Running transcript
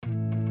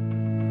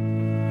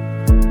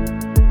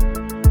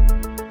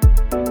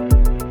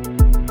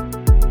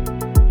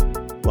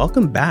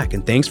Welcome back,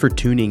 and thanks for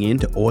tuning in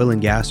to Oil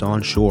and Gas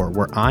Onshore,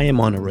 where I am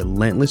on a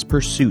relentless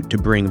pursuit to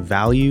bring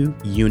value,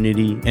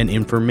 unity, and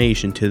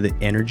information to the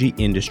energy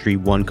industry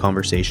one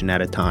conversation at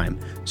a time.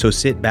 So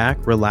sit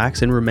back,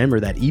 relax, and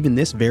remember that even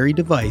this very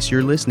device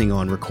you're listening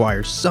on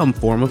requires some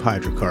form of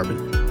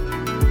hydrocarbon.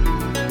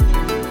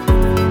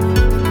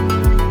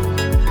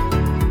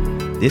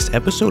 This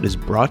episode is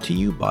brought to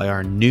you by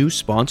our new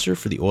sponsor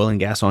for the Oil and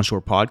Gas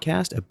Onshore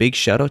podcast. A big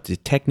shout out to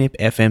Technip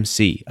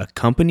FMC, a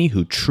company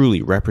who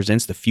truly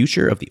represents the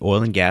future of the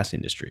oil and gas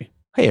industry.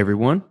 Hey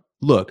everyone,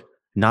 look,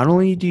 not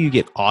only do you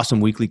get awesome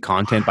weekly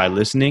content by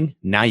listening,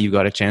 now you've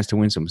got a chance to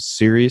win some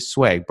serious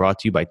swag brought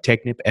to you by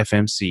Technip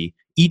FMC.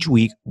 Each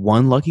week,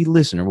 one lucky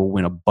listener will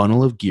win a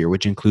bundle of gear,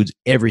 which includes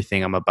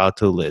everything I'm about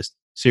to list.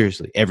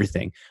 Seriously,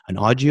 everything. An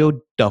Audio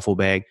duffel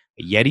bag,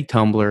 a Yeti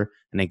tumbler,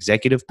 an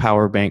executive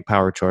power bank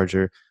power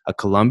charger, a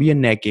Columbia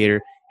neck gaiter,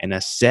 and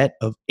a set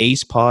of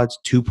Ace Pods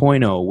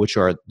 2.0, which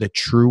are the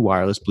true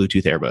wireless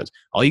Bluetooth earbuds.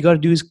 All you got to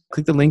do is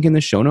click the link in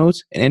the show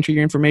notes and enter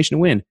your information to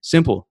win.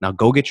 Simple. Now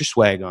go get your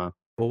swag on.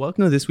 Well,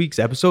 welcome to this week's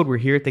episode. We're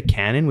here at the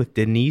Cannon with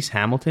Denise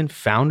Hamilton,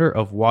 founder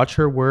of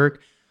WatchHerWork,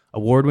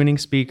 award-winning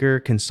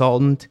speaker,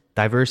 consultant,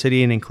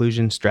 diversity and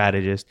inclusion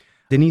strategist.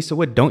 Denise, so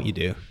what don't you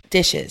do?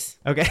 Dishes.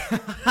 Okay.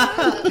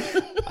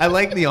 I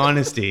like the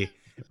honesty,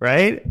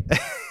 right?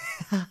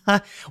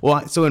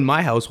 Well, so in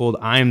my household,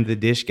 I'm the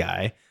dish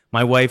guy.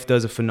 My wife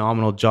does a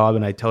phenomenal job,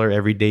 and I tell her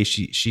every day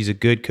she's a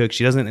good cook.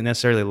 She doesn't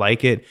necessarily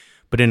like it,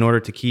 but in order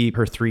to keep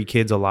her 3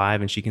 kids alive,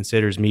 and she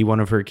considers me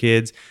one of her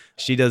kids,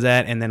 she does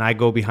that, and then I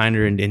go behind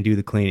her and do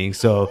the cleaning.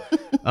 So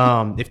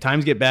if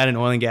times get bad in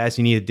oil and gas,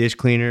 you need a dish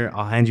cleaner,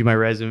 I'll hand you my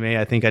resume.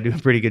 I think I do a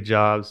pretty good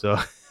job, so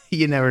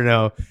you never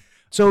know.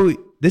 So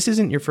this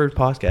isn't your first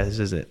podcast,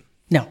 is it?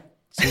 No.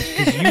 So,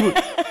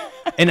 'cause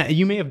and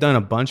you may have done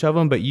a bunch of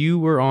them, but you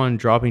were on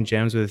Dropping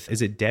Gems with,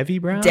 is it Debbie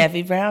Brown?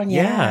 Debbie Brown,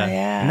 yeah.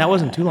 And that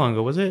wasn't too long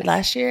ago, was it?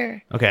 Last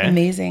year. Okay.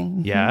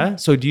 Amazing. Yeah.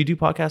 So do you do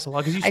podcasts a lot?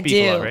 Because you speak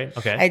a lot, right?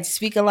 Okay. I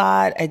speak a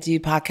lot. I do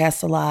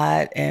podcasts a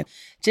lot. And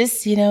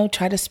just,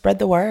 try to spread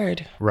the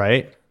word.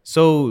 Right.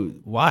 So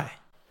why?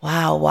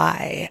 Wow,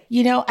 why?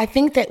 I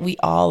think that we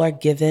all are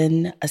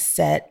given a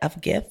set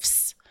of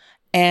gifts.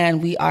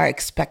 And we are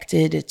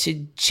expected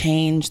to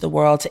change the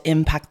world, to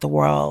impact the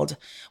world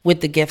with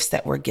the gifts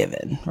that we're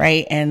given,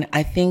 right? And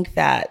I think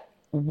that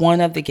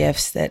one of the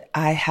gifts that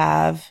I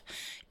have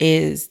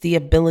is the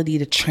ability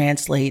to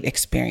translate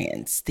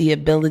experience, the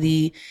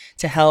ability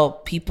to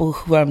help people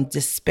who are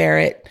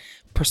disparate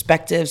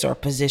perspectives or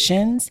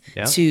positions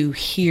to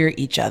hear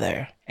each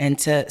other and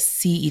to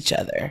see each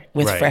other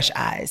with fresh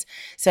eyes.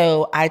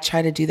 So I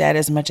try to do that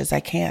as much as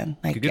I can.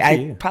 Like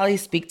I probably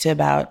speak to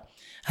about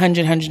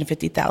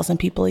 150,000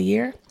 people a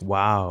year.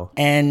 Wow.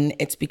 And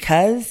it's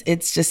because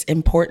it's just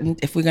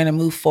important. If we're going to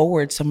move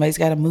forward, somebody's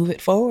got to move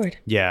it forward.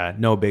 Yeah,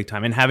 no, big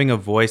time. And having a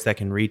voice that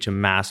can reach a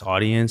mass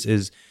audience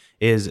is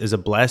a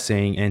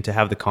blessing. And to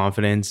have the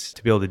confidence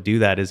to be able to do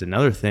that is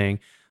another thing.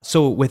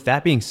 So with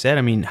that being said,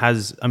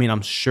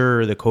 I'm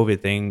sure the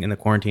COVID thing and the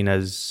quarantine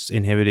has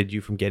inhibited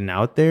you from getting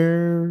out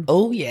there.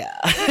 Oh yeah.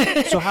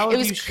 So how it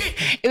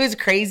was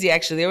crazy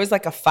actually. There was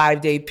like a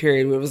 5-day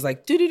period where it was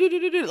like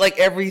like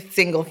every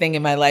single thing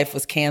in my life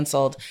was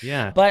canceled.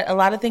 Yeah. But a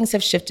lot of things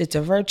have shifted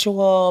to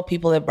virtual.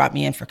 People have brought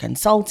me in for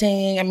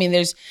consulting. I mean,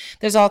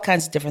 there's all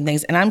kinds of different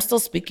things, and I'm still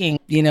speaking.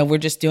 We're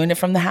just doing it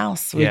from the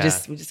house. We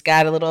just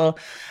got a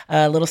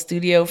little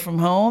studio from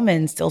home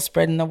and still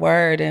spreading the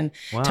word and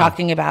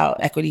talking about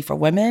equity for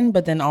women,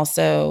 but then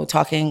also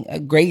talking a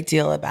great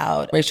deal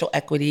about racial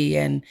equity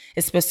and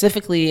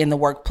specifically in the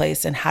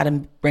workplace and how to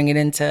bring it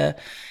into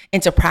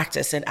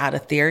practice and out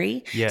of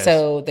theory. Yes.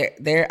 So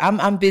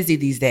I'm busy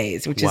these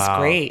days, which is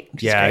great.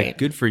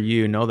 Good for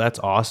you. No, that's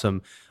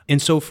awesome. And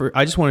so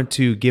I just wanted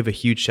to give a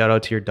huge shout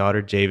out to your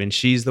daughter, Javen.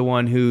 She's the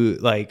one who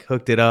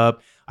hooked it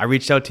up. I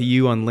reached out to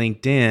you on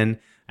LinkedIn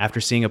after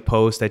seeing a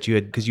post that you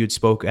had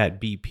spoke at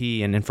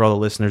BP, and for all the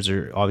listeners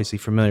are obviously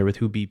familiar with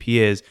who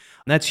BP is.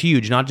 And that's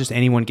huge. Not just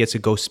anyone gets to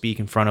go speak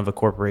in front of a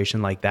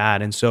corporation like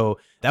that. And so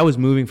that was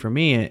moving for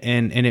me,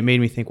 and it made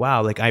me think,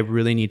 wow, I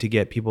really need to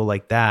get people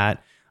like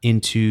that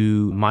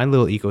into my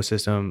little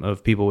ecosystem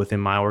of people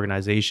within my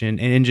organization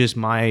and in just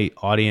my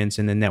audience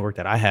and the network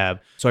that I have.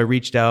 So I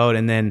reached out,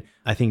 and then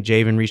I think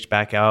Javen reached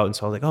back out, and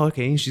so I was like, oh,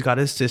 okay, she's got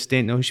an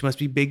assistant. No, she must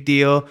be big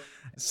deal.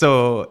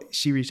 So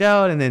she reached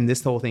out, and then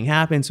this whole thing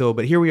happened.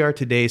 But here we are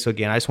today. So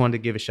again, I just wanted to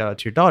give a shout out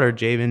to your daughter,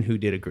 Javen, who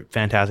did a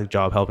fantastic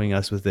job helping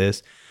us with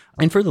this.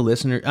 And for the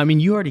listener,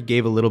 you already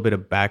gave a little bit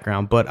of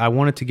background, but I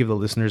wanted to give the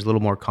listeners a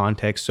little more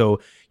context.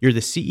 So you're the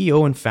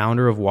CEO and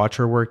founder of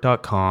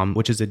WatchHerWork.com,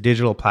 which is a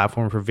digital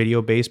platform for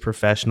video-based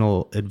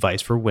professional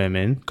advice for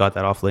women. Got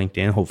that off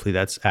LinkedIn. Hopefully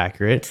that's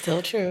accurate.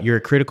 Still true. You're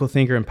a critical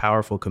thinker and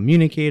powerful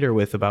communicator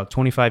with about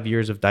 25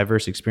 years of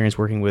diverse experience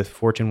working with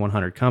Fortune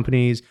 100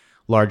 companies,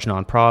 large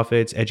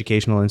nonprofits,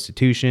 educational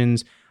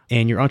institutions,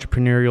 and your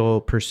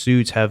entrepreneurial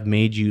pursuits have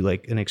made you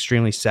an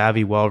extremely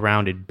savvy,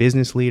 well-rounded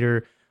business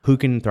leader who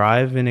can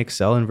thrive and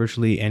excel in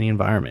virtually any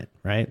environment,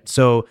 right?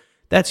 So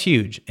That's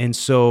huge. And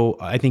so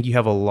I think you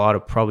have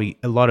probably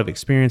a lot of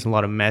experience, a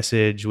lot of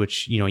message,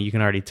 which, you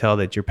can already tell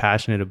that you're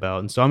passionate about.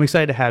 And so I'm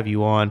excited to have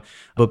you on.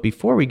 But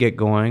before we get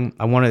going,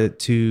 I wanted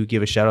to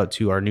give a shout out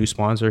to our new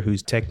sponsor,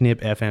 who's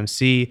Technip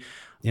FMC.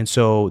 And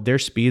so their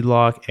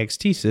SpeedLock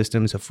XT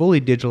system is a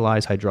fully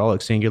digitalized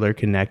hydraulic singular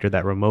connector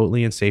that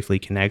remotely and safely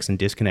connects and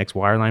disconnects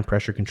wireline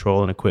pressure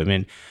control and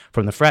equipment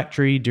from the frac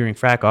tree during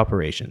frac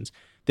operations.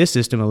 This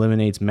system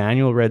eliminates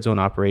manual red zone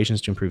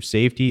operations to improve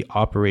safety,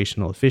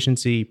 operational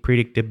efficiency,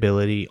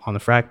 predictability on the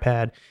frac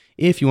pad.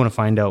 If you want to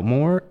find out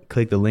more,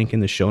 click the link in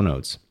the show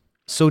notes.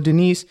 So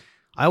Denise,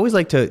 I always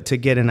like to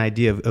get an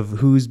idea of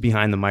who's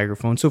behind the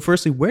microphone. So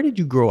firstly, where did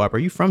you grow up? Are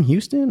you from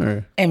Houston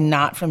or? I'm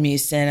not from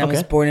Houston. I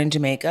was born in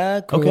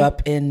Jamaica, grew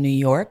up in New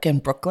York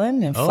and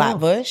Brooklyn and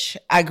Flatbush.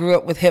 I grew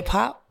up with hip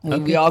hop.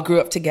 We all grew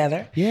up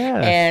together.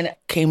 Yeah. And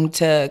came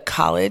to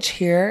college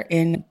here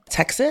in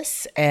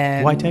Texas.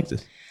 And why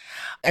Texas?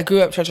 I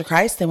grew up Church of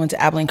Christ, then went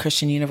to Abilene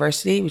Christian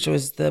University, which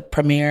was the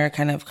premier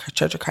kind of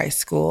Church of Christ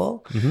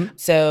school.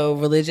 So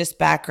religious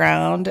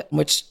background,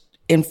 which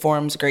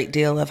informs a great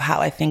deal of how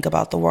I think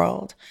about the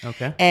world.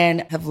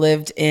 And have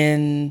lived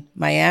in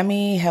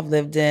Miami, have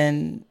lived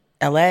in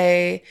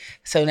LA.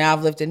 So now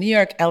I've lived in New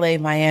York, LA,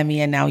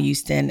 Miami, and now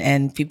Houston.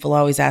 And people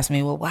always ask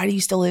me, well, why do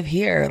you still live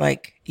here?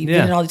 Like, you've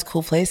been in all these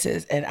cool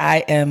places. And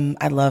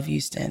I love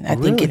Houston. I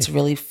think it's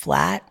really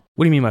flat.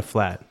 What do you mean by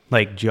flat?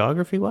 Like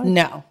geography-wise?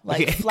 No,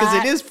 like flat. Because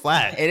it is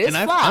flat. It is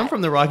flat. I'm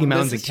from the Rocky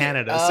Mountains in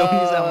Canada. So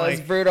I'm like,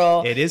 it's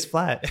brutal. It is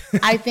flat.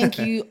 I think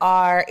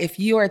if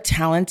you are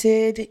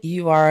talented,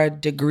 you are a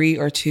degree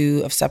or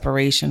two of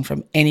separation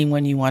from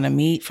anyone you want to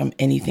meet, from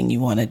anything you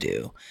want to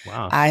do.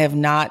 Wow. I have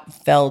not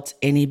felt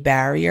any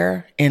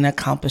barrier in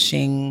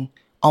accomplishing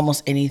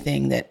almost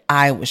anything that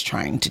I was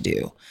trying to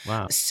do.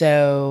 Wow.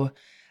 So,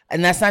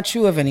 and that's not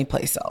true of any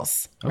place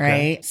else,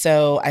 right?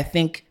 So I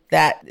think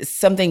that is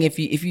something, if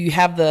you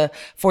have the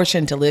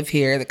fortune to live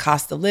here, the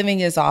cost of living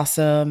is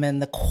awesome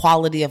and the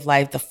quality of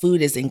life, the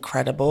food is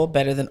incredible,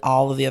 better than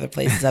all of the other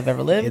places I've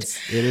ever lived.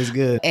 It is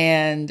good.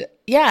 And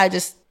yeah, I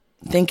just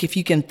think if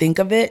you can think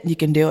of it, you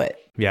can do it.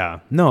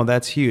 Yeah, no,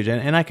 that's huge.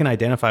 And I can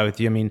identify with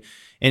you. I mean,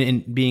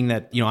 and being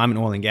that, I'm in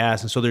oil and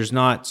gas. And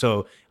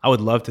so I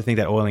would love to think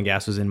that oil and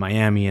gas was in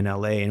Miami and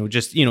LA, and it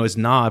just, it's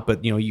not,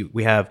 but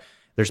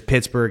there's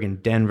Pittsburgh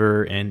and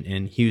Denver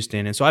and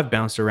Houston. And so I've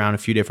bounced around a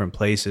few different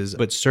places,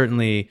 but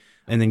certainly,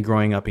 and then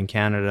growing up in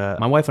Canada,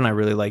 my wife and I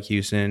really like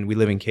Houston. We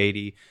live in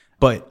Katy,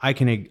 but I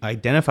can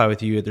identify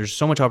with you. There's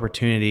so much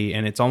opportunity,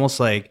 and it's almost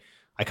like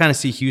I kind of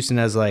see Houston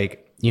as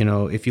like,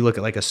 if you look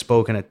at like a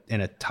spoke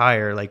in a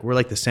tire, like we're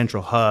like the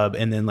central hub,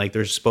 and then like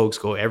there's spokes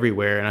go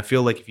everywhere. And I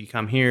feel like if you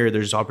come here,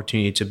 there's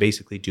opportunity to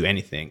basically do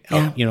anything,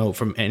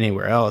 from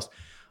anywhere else.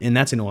 And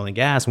that's in oil and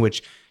gas,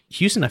 which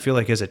Houston, I feel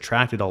like, has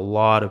attracted a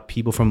lot of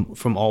people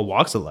from all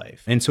walks of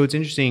life. And so it's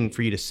interesting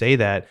for you to say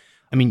that.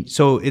 I mean,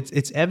 so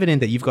it's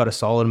evident that you've got a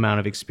solid amount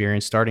of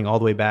experience starting all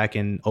the way back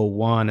in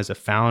 2001 as a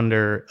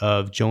founder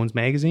of Jones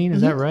Magazine.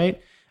 Is that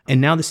right? And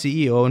now the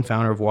CEO and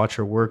founder of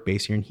WatchHerWork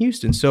based here in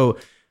Houston. So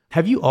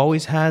have you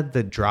always had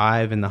the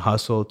drive and the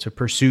hustle to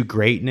pursue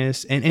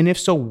greatness? And if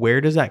so,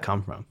 where does that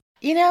come from?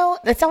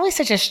 That's always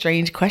such a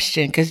strange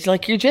question because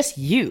you're just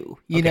you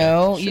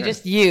know, sure. you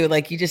just you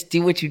just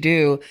do what you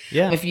do.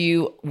 Yeah. If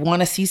you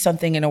want to see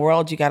something in the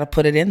world, you got to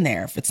put it in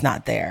there if it's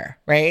not there,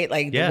 right?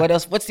 Like what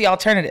else? What's the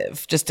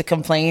alternative? Just to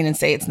complain and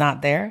say it's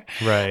not there?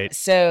 Right.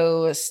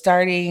 So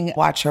starting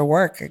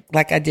WatchHerWork,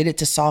 like I did it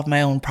to solve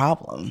my own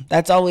problem.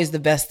 That's always the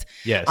best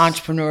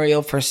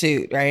entrepreneurial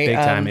pursuit, right? Big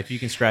time. If you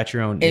can scratch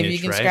your own itch, if you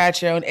can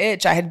scratch your own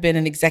itch. I had been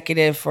an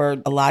executive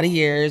for a lot of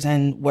years,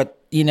 and what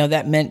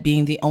that meant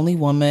being the only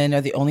woman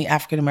or the only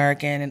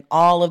African-American in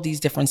all of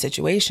these different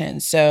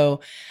situations.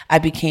 So I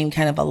became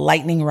kind of a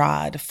lightning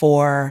rod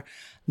for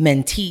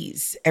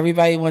mentees.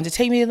 Everybody wanted to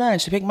take me to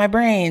lunch, to pick my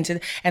brains.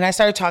 And I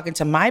started talking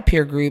to my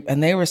peer group,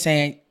 and they were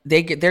saying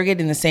they're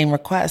getting the same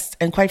requests.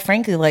 And quite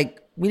frankly, like,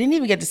 we didn't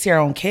even get to see our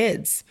own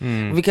kids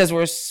because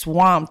we're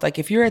swamped. Like,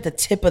 if you're at the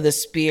tip of the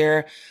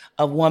spear,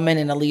 a woman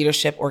in a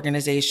leadership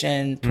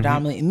organization,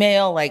 predominantly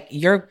male, like,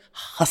 you're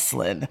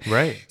hustling.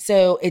 Right.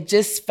 So it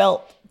just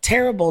felt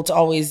terrible to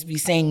always be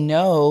saying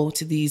no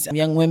to these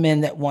young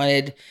women that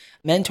wanted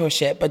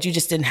mentorship, but you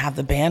just didn't have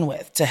the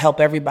bandwidth to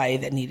help everybody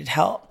that needed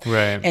help.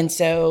 Right. And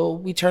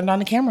so we turned on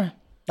the camera.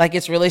 Like,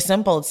 it's really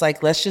simple. It's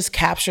like, let's just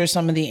capture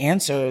some of the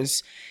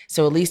answers.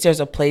 So at least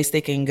there's a place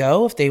they can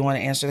go if they want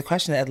to answer the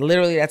question.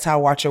 That's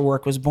how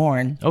WatchHerWork was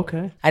born.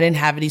 Okay. I didn't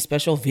have any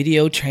special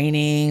video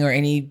training or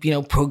any,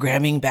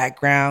 programming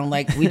background.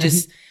 Like, we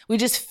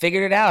just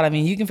figured it out. I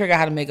mean, you can figure out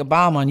how to make a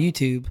bomb on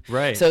YouTube.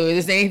 Right. So if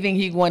there's anything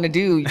you want to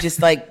do, you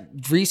just like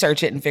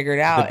research it and figure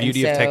it out. The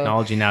beauty of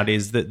technology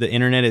nowadays, the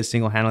internet is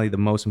single-handedly the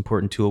most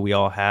important tool we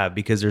all have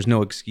because there's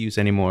no excuse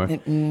anymore.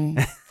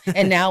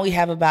 And now we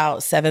have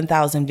about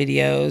 7,000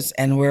 videos,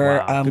 and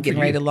we're getting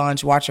ready to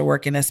launch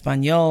WatchHerWork in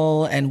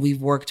Espanol. And we've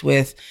worked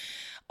with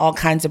all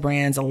kinds of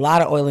brands, a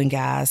lot of oil and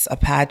gas,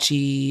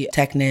 Apache,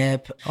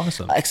 Technip,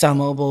 Awesome.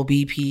 ExxonMobil,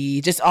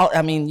 BP, just all,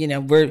 I mean,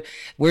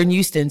 we're in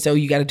Houston, so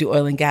you got to do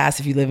oil and gas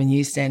if you live in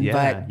Houston. Yeah,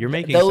 but you're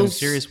making some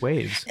serious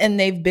waves. And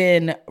they've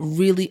been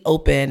really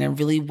open and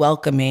really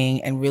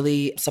welcoming and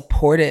really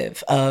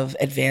supportive of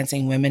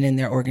advancing women in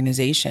their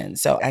organization.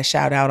 So I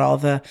shout out all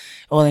the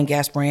oil and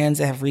gas brands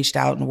that have reached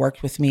out and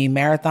worked with me.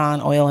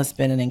 Marathon Oil has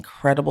been an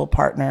incredible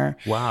partner.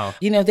 Wow.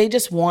 They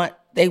just want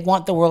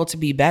the world to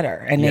be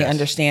better, and Yes. they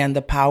understand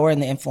the power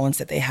and the influence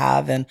that they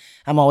have. And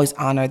I'm always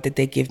honored that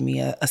they give me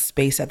a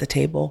space at the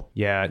table.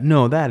 Yeah,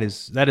 no, that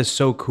is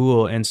so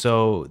cool. And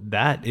so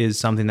that is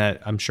something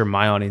that I'm sure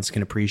my audience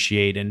can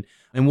appreciate. And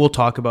we'll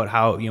talk about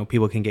how,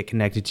 people can get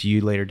connected to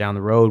you later down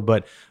the road.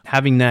 But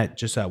having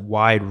that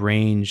wide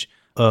range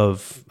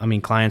of,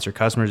 clients or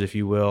customers, if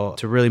you will,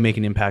 to really make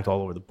an impact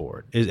all over the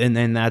board. And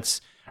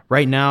that's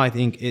right now, I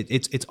think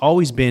it's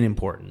always been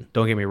important.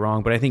 Don't get me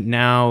wrong. But I think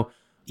now,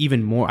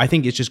 even more, I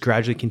think it just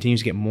gradually continues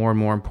to get more and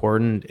more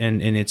important,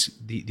 and it's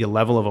the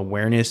level of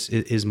awareness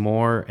is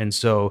more. And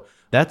so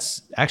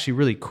that's actually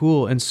really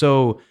cool. And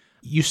so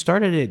you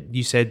started it,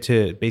 you said,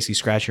 to basically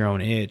scratch your own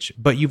itch,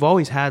 but you've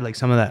always had like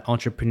some of that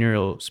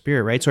entrepreneurial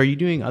spirit, right? So are you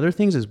doing other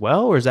things as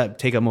well, or does that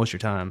take up most of your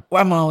time?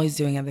 Well, I'm always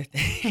doing other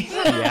things.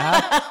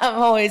 Yeah.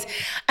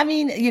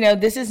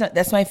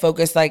 That's my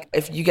focus. Like,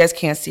 if you guys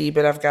can't see,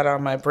 but I've got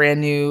on my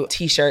brand new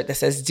t-shirt that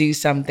says "Do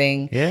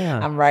Something." Yeah.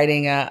 I'm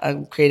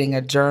creating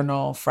a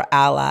journal for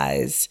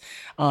allies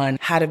on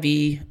how to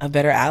be a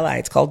better ally.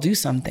 It's called Do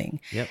Something.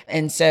 Yep.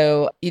 And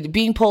so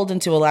being pulled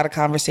into a lot of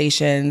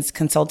conversations,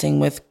 consulting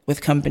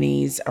with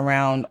companies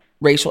around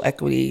racial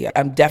equity.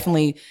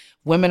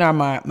 Women are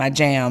my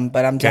jam,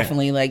 but I'm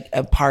definitely like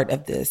a part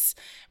of this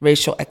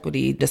racial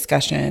equity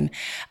discussion.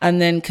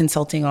 And then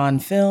consulting on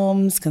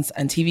films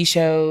and TV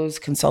shows,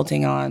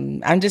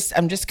 I'm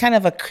just kind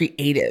of a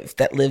creative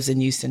that lives in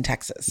Houston,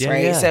 Texas,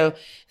 right? Yeah. So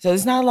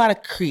there's not a lot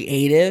of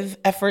creative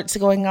efforts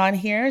going on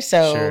here.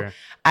 So Sure.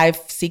 I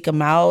seek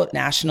them out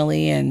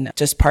nationally and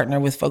just partner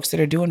with folks that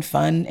are doing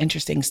fun,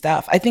 interesting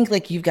stuff. I think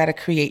like you've got to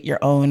create your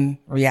own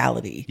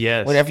reality.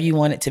 Yes. Whatever you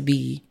want it to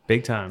be.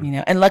 Big time.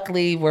 And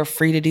luckily we're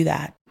free to do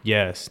that.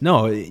 Yes.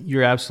 No,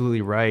 you're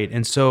absolutely right.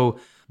 And so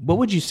what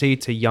would you say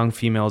to young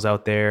females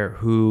out there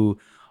who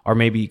are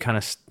maybe kind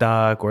of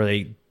stuck, or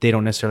they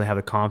don't necessarily have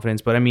the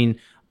confidence? But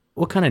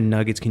what kind of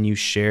nuggets can you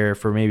share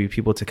for maybe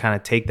people to kind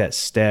of take that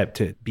step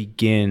to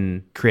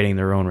begin creating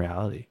their own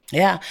reality?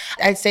 Yeah.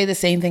 I'd say the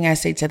same thing I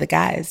say to the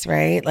guys,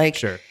 right? Like,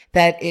 Sure.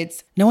 That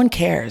no one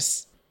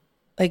cares.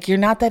 Like, you're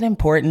not that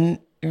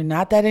important. You're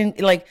not that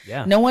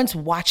no one's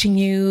watching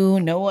you.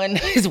 No one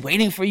is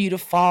waiting for you to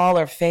fall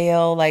or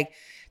fail. Like,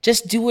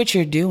 just do what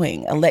you're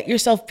doing and let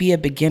yourself be a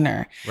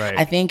beginner. Right.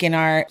 I think in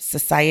our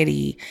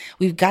society,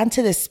 we've gotten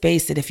to this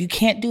space that if you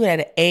can't do it at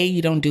an A,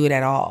 you don't do it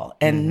at all.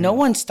 And no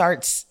one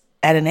starts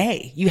at an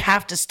A. You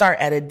have to start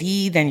at a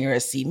D, then you're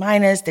a C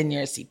minus, then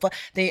you're a C plus.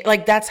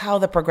 That's how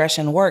the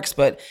progression works.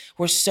 But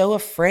we're so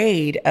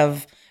afraid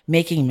of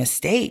making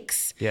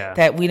mistakes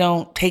that we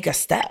don't take a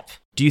step.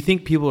 Do you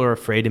think people are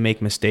afraid to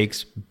make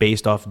mistakes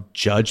based off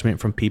judgment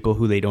from people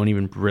who they don't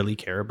even really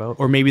care about?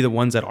 Or maybe the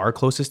ones that are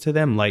closest to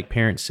them, like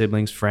parents,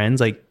 siblings,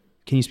 friends? Like,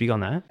 can you speak on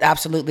that?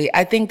 Absolutely.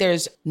 I think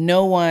there's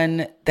no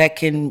one that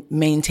can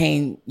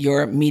maintain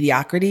your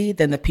mediocrity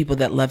than the people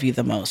that love you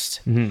the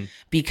most. Mm-hmm.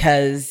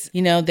 Because,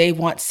 they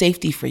want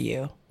safety for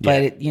you.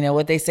 But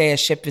what they say, a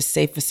ship is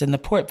safest in the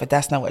port, but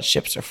that's not what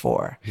ships are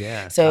for.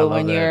 Yeah. So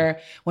when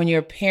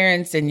your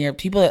parents and your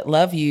people that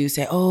love you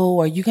say, "Oh,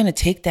 are you going to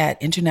take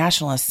that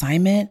international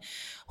assignment?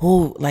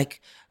 Oh,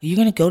 like, are you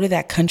going to go to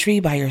that country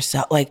by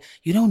yourself? Like,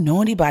 you don't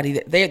know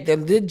anybody." They're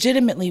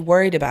legitimately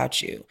worried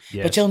about you.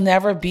 Yes. But you'll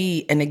never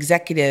be an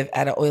executive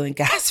at an oil and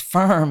gas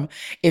firm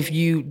if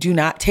you do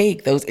not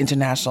take those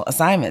international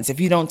assignments. If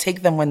you don't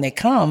take them when they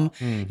come,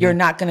 you're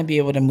not going to be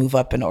able to move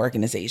up an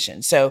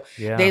organization. So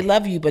they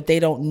love you, but they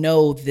don't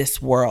know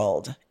this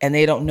world, and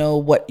they don't know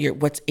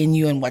what's in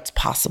you and what's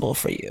possible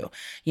for you.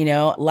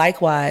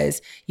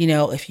 Likewise,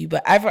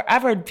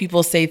 I've heard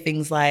people say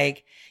things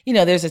like,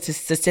 there's a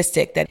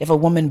statistic that if a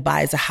woman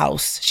buys a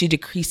house, she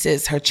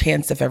decreases her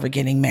chance of ever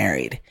getting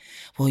married.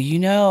 Well,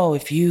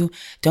 if you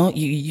don't,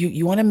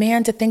 you want a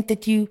man to think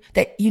that you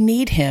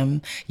need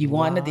him. You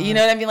want to, you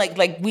know what I mean?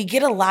 Like we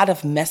get a lot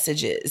of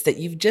messages that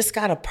you've just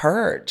got to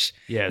purge.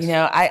 Yes.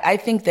 I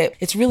think that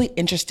it's really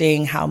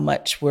interesting how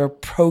much we're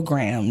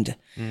programmed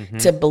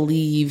to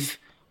believe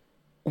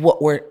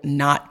what we're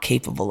not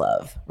capable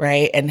of,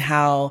 right? And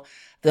how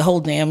the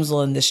whole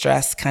damsel in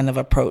distress kind of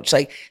approach,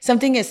 like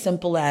something as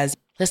simple as,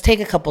 let's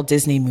take a couple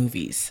Disney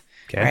movies,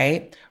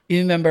 right? You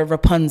remember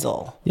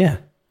Rapunzel? Yeah.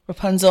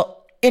 Rapunzel,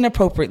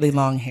 inappropriately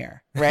long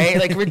hair, right?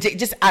 Like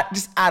just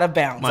out of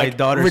bounds. My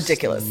daughter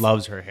ridiculous.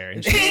 Loves her hair,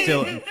 and she's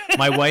still.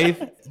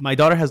 My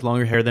daughter has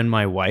longer hair than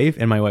my wife,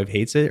 and my wife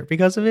hates it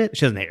because of it.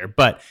 She doesn't hate her,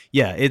 but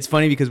yeah, it's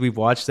funny because we've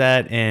watched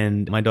that,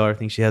 and my daughter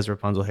thinks she has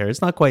Rapunzel hair.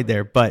 It's not quite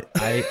there, but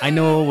I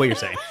know what you're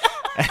saying.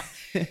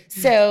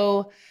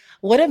 So,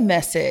 what a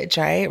message,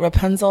 right?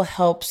 Rapunzel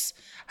helps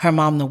her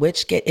mom, the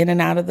witch, get in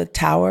and out of the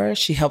tower.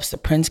 She helps the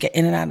prince get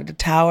in and out of the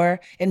tower.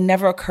 It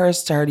never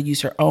occurs to her to use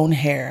her own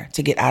hair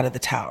to get out of the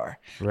tower.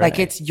 Right. Like,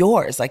 it's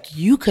yours. Like,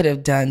 you could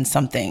have done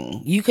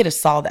something. You could have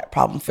solved that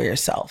problem for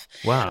yourself.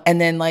 Wow.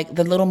 And then, like,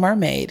 the Little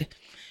Mermaid,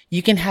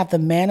 you can have the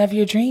man of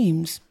your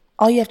dreams.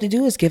 All you have to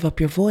do is give up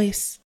your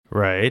voice.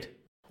 Right.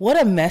 What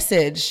a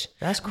message.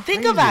 That's crazy.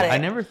 Think about it. I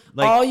never,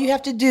 all you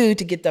have to do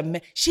to get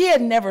she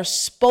had never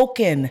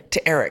spoken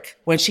to Eric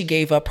when she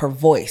gave up her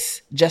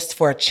voice just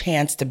for a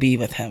chance to be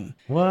with him.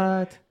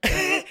 What?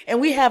 And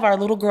we have our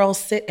little girls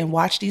sit and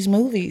watch these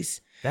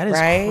movies. That is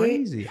right?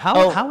 crazy.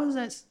 How is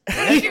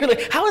that? You're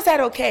like, how is that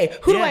okay?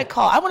 Who do I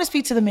call? I want to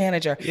speak to the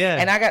manager. Yeah.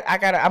 And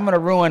I'm going to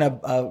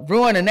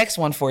ruin the next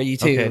one for you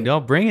too. Okay, no,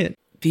 bring it.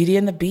 Beauty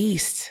and the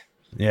Beast.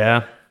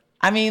 Yeah.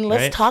 I mean,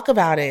 let's talk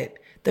about it.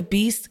 The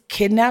Beast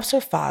kidnaps her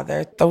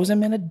father, throws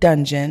him in a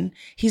dungeon.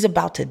 He's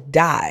about to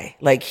die.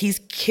 Like, he's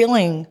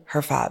killing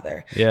her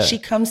father. Yeah. She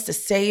comes to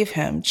save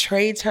him,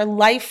 trades her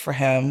life for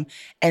him,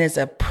 and is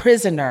a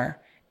prisoner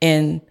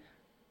in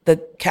the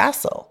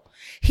castle.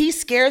 He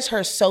scares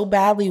her so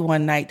badly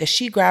one night that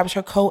she grabs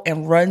her coat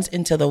and runs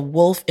into the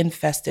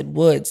wolf-infested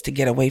woods to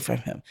get away from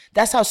him.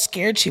 That's how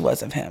scared she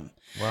was of him.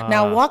 Wow.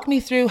 Now, walk me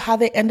through how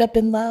they end up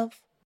in love.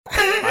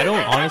 I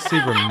don't honestly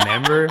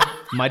remember.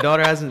 My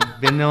daughter hasn't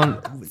been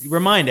on.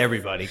 Remind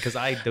everybody, because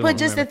I don't. But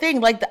just the thing,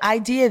 like the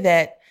idea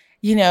that,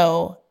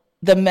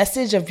 the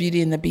message of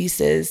Beauty and the Beast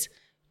is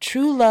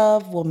true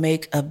love will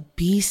make a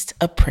beast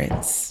a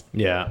prince.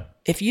 Yeah.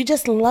 If you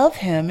just love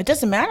him, it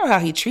doesn't matter how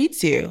he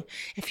treats you.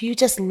 If you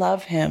just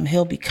love him,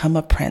 he'll become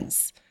a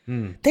prince.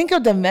 Think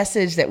of the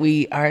message that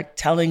we are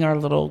telling our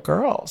little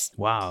girls.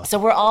 Wow. So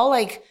we're all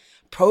like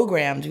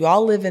programmed. We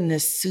all live in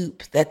this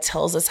soup that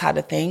tells us how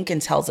to think and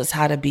tells us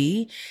how to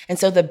be. And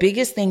so the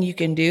biggest thing you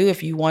can do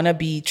if you want to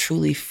be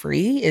truly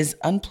free is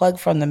unplug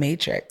from the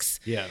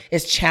matrix. Yeah.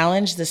 Is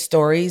challenge the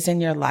stories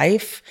in your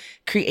life,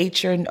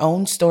 create your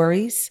own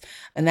stories.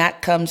 And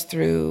that comes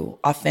through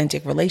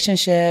authentic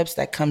relationships.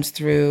 That comes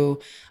through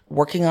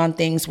working on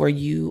things where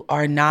you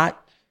are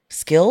not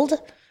skilled.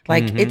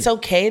 Like, it's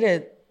okay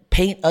to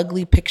paint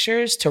ugly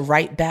pictures, to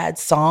write bad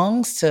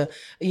songs, to,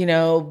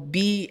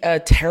 be a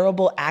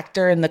terrible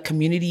actor in the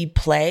community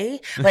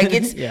play. Like,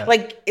 it's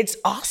it's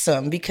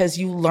awesome because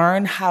you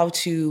learn how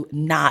to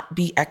not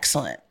be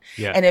excellent.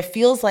 Yeah. And it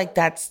feels like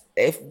that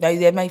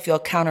might feel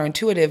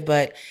counterintuitive,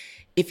 but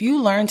if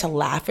you learn to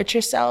laugh at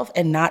yourself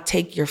and not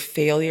take your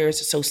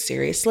failures so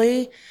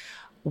seriously,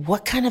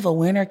 what kind of a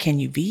winner can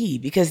you be?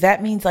 Because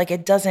that means like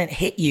it doesn't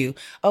hit you.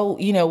 Oh,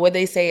 what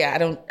they say,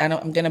 I'm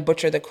going to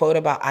butcher the quote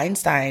about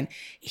Einstein.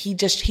 He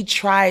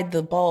tried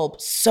the bulb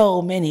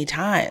so many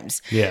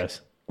times.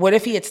 Yes. What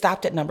if he had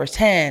stopped at number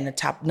 10, the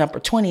top number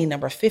 20,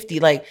 number 50?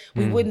 Like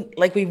we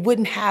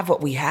wouldn't have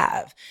what we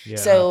have. Yeah.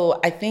 So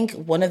I think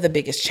one of the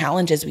biggest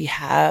challenges we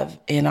have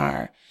in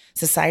our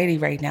society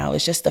right now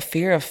is just the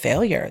fear of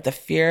failure, the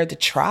fear to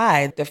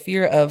try, the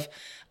fear of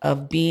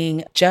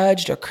being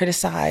judged or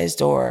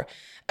criticized, or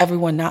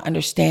everyone not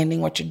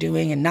understanding what you're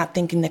doing and not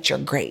thinking that you're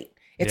great.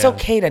 It's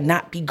okay to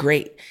not be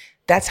great.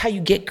 That's how you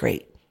get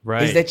great.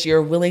 Right. Is that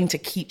you're willing to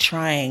keep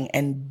trying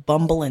and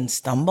bumble and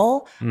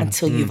stumble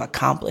until you've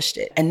accomplished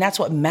it. And that's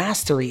what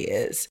mastery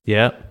is.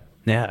 Yep.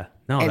 Yeah.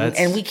 No,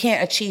 and we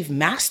can't achieve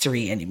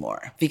mastery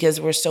anymore because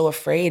we're so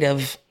afraid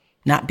of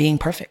not being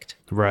perfect.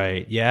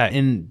 Right. Yeah.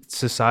 In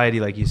society,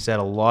 like you said,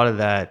 a lot of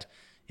that,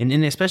 and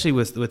especially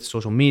with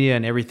social media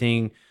and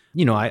everything,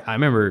 I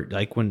remember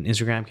like when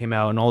Instagram came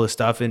out and all this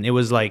stuff, and it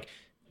was like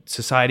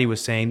society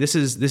was saying, this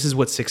is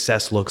what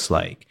success looks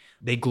like.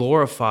 They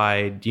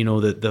glorified,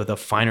 the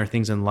finer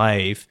things in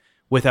life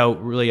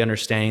without really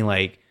understanding,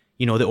 like,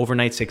 the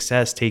overnight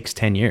success takes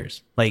 10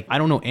 years. Like, I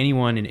don't know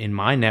anyone in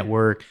my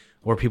network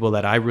or people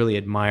that I really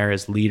admire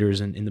as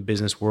leaders in the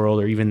business world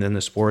or even in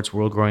the sports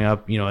world growing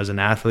up, as an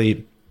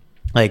athlete.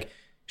 Like,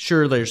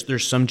 sure,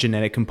 there's some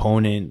genetic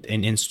component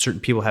and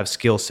certain people have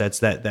skill sets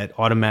that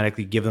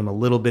automatically give them a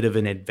little bit of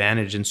an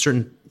advantage in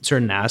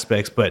certain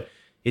aspects, but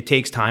it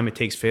takes time, it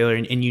takes failure,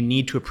 and you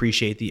need to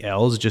appreciate the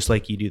L's just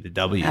like you do the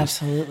W's.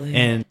 Absolutely.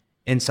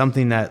 And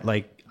something that,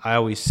 like, I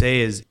always say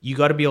is you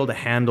got to be able to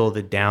handle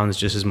the downs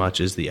just as much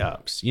as the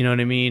ups. You know what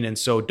I mean? And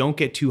so don't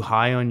get too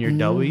high on your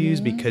W's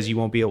because you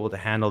won't be able to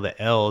handle the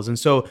L's. And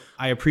so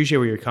I appreciate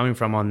where you're coming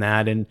from on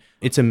that. And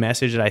it's a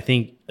message that I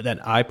think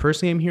that I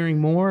personally am hearing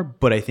more,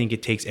 but I think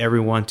it takes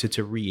everyone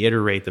to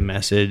reiterate the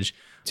message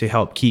to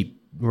help keep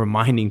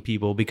reminding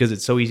people, because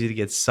it's so easy to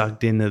get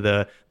sucked into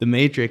the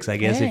matrix, I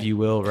guess, if you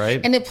will, right?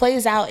 And it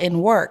plays out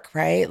in work,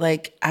 right?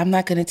 Like, I'm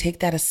not going to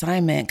take that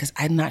assignment because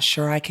I'm not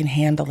sure I can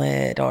handle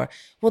it. Or,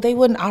 well, they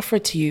wouldn't offer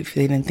it to you if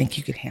they didn't think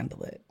you could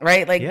handle it,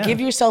 right? Like,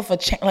 give yourself a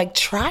chance. Like,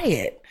 try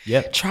it.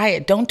 Yep. Try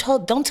it. Don't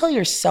tell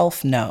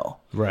yourself no.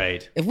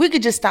 Right. If we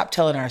could just stop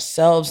telling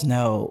ourselves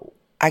no,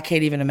 I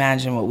can't even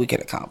imagine what we could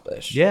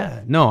accomplish.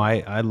 Yeah. No,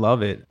 I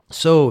love it.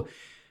 So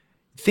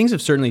things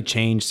have certainly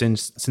changed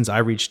since I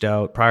reached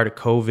out prior to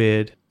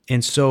COVID.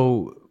 And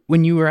so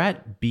when you were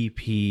at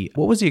BP,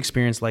 what was the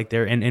experience like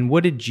there? And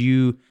what did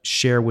you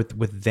share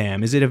with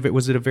them? Was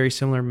it a very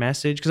similar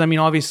message? Because I mean,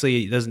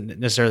 obviously it doesn't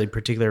necessarily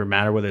particularly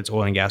matter whether it's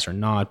oil and gas or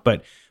not,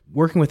 but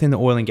working within the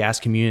oil and gas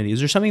community, is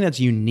there something that's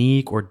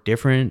unique or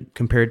different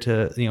compared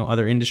to,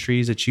 other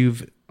industries that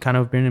you've kind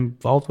of been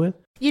involved with?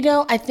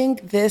 I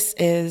think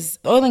the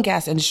oil and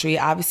gas industry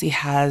obviously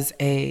has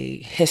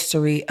a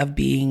history of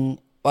being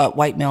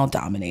white male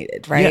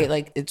dominated, right? Yeah.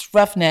 Like it's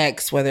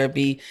roughnecks, whether it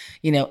be,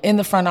 in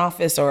the front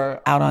office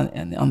or out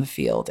on the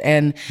field.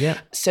 And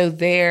so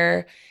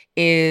there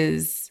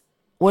is,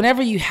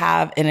 whenever you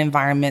have an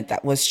environment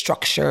that was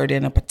structured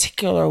in a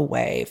particular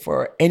way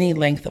for any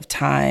length of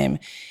time,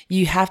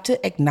 you have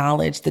to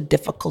acknowledge the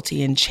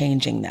difficulty in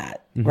changing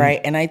that, right?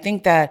 And I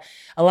think that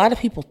a lot of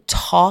people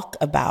talk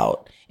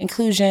about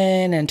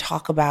inclusion and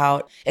talk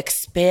about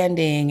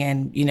expanding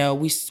and,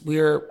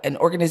 we're an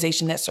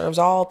organization that serves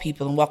all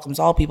people and welcomes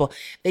all people.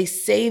 They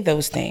say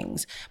those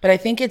things, but I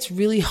think it's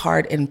really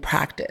hard in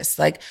practice.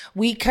 Like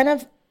we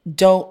don't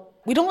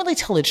really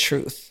tell the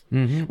truth.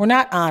 We're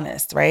not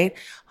honest, right?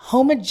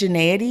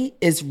 Homogeneity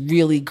is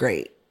really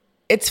great.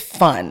 It's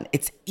fun.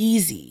 It's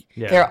easy.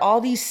 Yeah. There are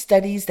all these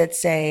studies that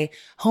say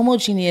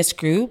homogeneous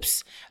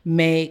groups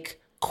make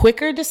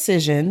quicker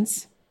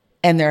decisions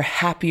and they're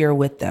happier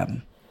with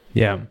them.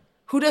 Yeah.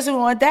 Who doesn't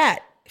want that?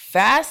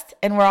 Fast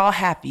and we're all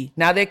happy.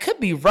 Now they could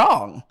be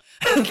wrong.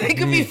 They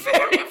could be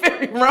very,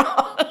 very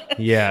wrong.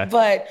 Yeah.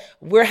 But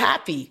we're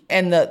happy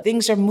and the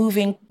things are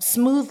moving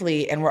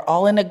smoothly and we're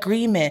all in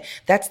agreement.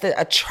 That's the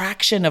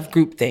attraction of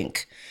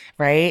groupthink,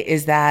 right?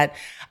 Is that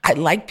I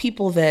like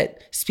people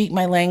that speak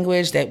my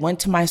language, that went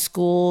to my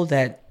school,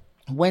 that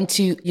went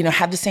to,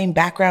 have the same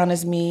background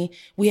as me.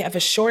 We have a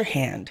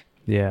shorthand.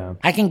 Yeah.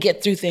 I can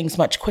get through things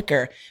much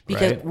quicker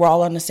because we're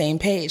all on the same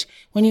page.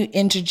 When you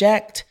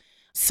interject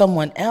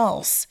someone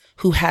else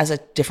who has a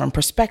different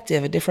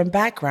perspective, a different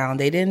background,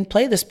 they didn't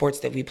play the sports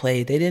that we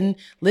played. They didn't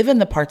live in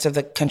the parts of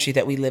the country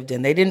that we lived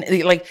in.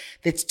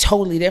 It's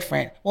totally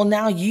different. Well,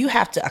 now you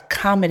have to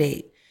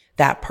accommodate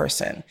that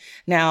person.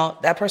 Now,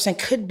 that person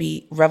could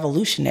be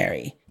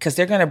revolutionary because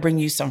they're going to bring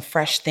you some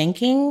fresh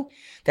thinking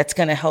that's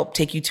going to help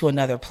take you to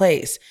another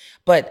place.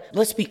 But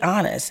let's be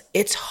honest,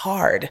 it's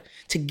hard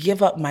to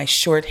give up my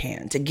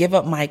shorthand, to give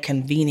up my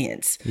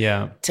convenience,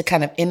 to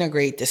kind of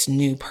integrate this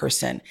new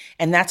person.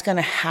 And that's going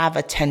to have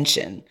a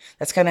tension.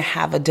 That's going to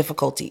have a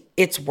difficulty.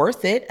 It's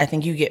worth it. I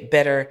think you get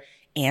better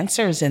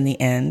answers in the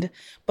end,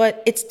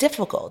 but it's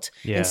difficult.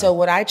 Yeah. And so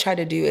what I try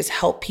to do is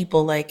help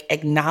people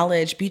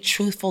acknowledge, be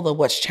truthful to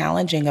what's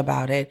challenging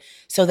about it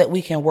so that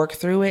we can work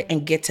through it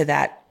and get to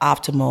that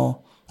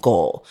optimal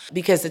goal.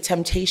 Because the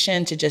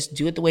temptation to just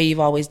do it the way you've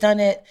always done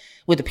it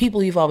with the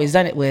people you've always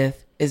done it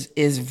with is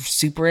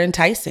super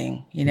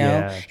enticing.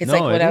 It's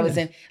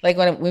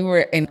when we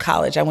were in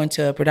college, I went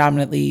to a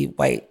predominantly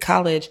white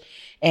college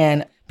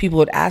and people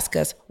would ask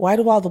us, why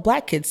do all the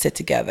black kids sit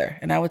together?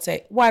 And I would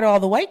say, why do all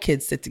the white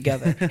kids sit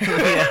together?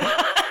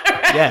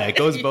 Yeah, it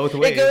goes both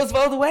ways. It goes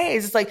both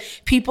ways. It's like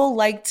people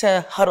like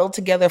to huddle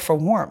together for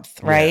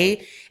warmth, right?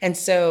 Yeah. And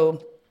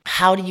so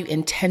how do you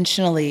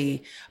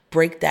intentionally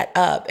break that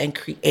up and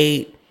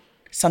create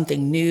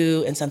something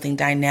new and something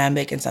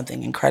dynamic and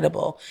something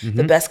incredible?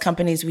 The best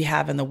companies we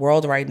have in the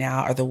world right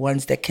now are the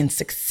ones that can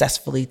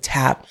successfully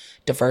tap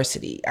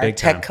diversity. Our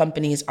tech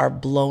companies are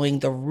blowing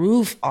the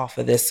roof off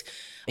of this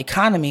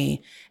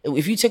economy.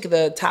 If you took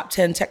the top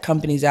 10 tech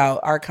companies out,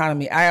 our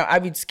economy,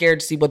 I'd be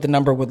scared to see what the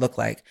number would look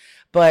like.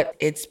 But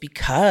it's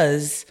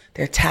because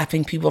they're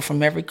tapping people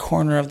from every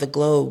corner of the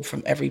globe,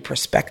 from every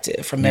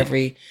perspective, from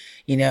every,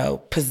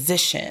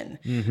 position.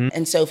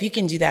 And so if you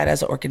can do that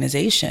as an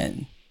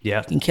organization,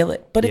 you can kill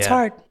it. But it's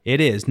hard.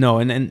 It is. No,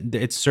 and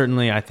it's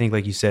certainly, I think,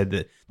 like you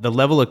said, the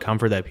level of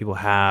comfort that people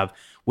have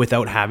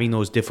without having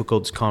those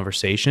difficult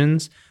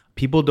conversations,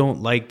 people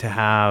don't like to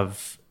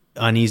have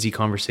uneasy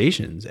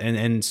conversations.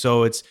 And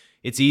so it's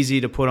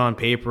easy to put on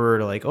paper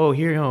to oh,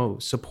 here,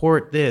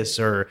 support this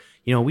or,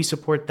 we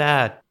support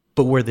that.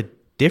 But where the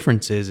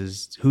difference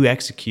is who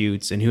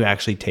executes and who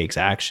actually takes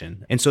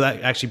action. And so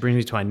that actually brings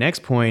me to my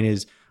next point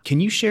is, can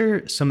you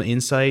share some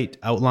insight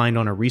outlined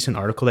on a recent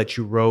article that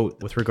you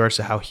wrote with regards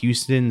to how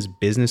Houston's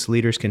business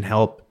leaders can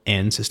help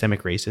end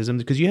systemic racism?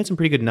 Because you had some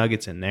pretty good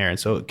nuggets in there. And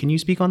so can you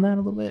speak on that a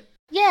little bit?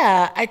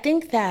 Yeah, I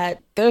think that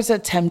there's a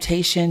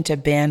temptation to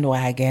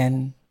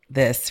bandwagon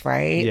this,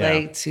 right?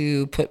 Yeah.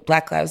 To put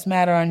Black Lives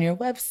Matter on your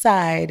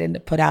website and to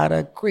put out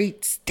a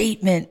great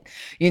statement,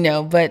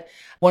 but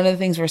one of the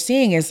things we're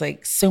seeing is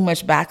so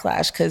much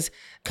backlash because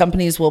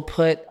companies will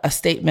put a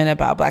statement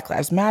about Black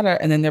Lives Matter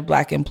and then their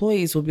Black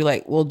employees will be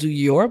like, well, do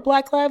your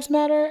Black Lives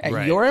matter? And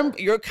right. your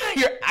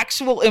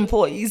actual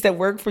employees that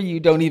work for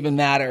you don't even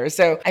matter.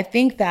 So I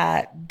think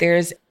that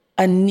there's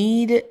a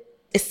need.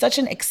 It's such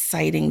an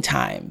exciting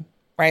time.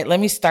 Right. Let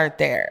me start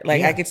there.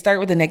 I could start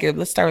with the negative.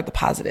 Let's start with the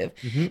positive.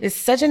 It's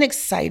such an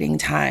exciting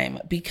time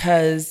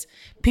because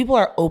people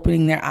are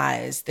opening their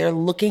eyes. They're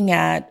looking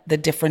at the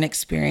different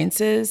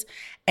experiences.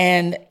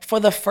 And for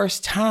the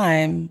first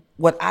time,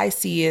 what I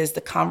see is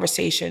the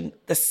conversation,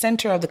 the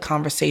center of the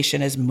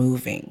conversation is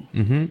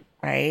moving.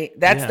 right?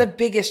 That's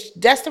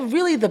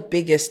really the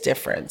biggest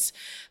difference.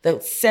 The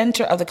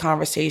center of the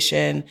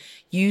conversation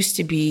used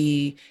to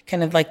be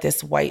kind of like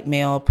this white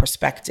male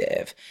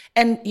perspective.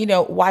 And,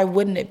 why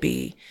wouldn't it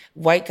be?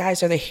 White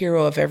guys are the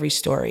hero of every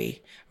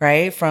story,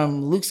 right?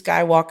 From Luke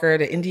Skywalker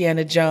to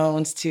Indiana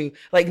Jones to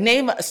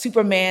name a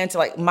Superman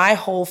to my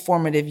whole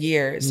formative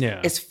years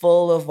is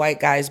full of white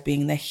guys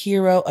being the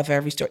hero of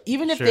every story.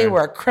 Even if they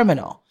were a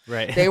criminal,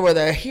 right? They were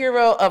the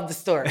hero of the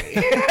story.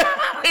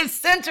 It's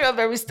center of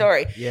every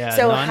story.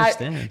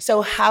 Yeah,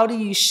 so how do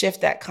you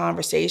shift that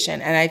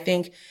conversation? And I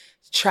think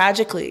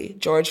tragically,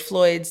 George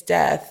Floyd's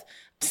death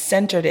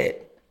centered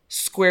it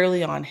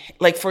squarely on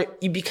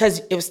because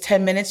it was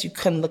 10 minutes, you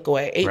couldn't look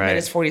away. 8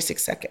 minutes,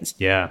 46 seconds.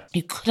 Yeah.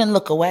 You couldn't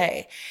look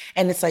away.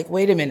 And it's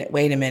wait a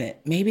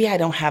minute. Maybe I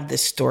don't have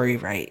this story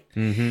right.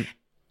 Mm-hmm.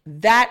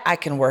 That I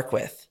can work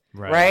with,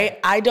 right?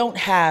 I don't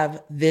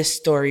have this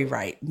story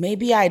right.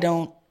 Maybe I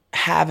don't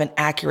have an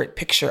accurate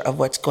picture of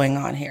what's going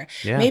on here.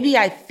 Yeah. Maybe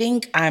I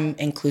think I'm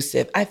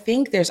inclusive. I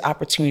think there's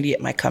opportunity at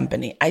my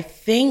company. I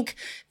think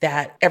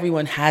that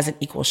everyone has an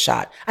equal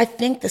shot. I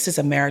think this is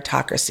a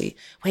meritocracy.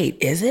 Wait,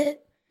 is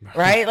it?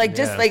 Right?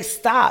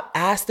 Stop,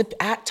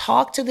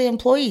 talk to the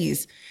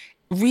employees,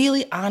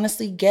 really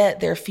honestly get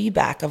their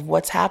feedback of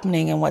what's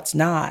happening and what's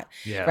not,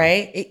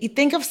 right? You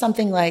think of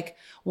something like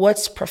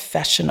what's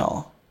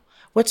professional?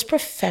 What's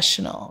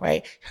professional,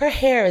 right? Her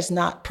hair is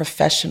not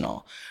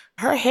professional.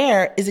 Her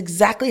hair is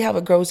exactly how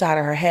it grows out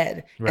of her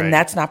head. Right. And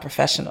that's not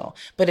professional.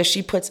 But if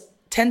she puts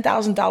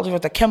 $10,000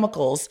 worth of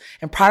chemicals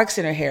and products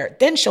in her hair,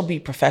 then she'll be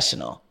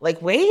professional.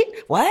 Wait,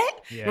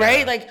 what? Yeah.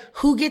 Right?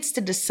 Who gets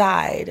to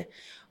decide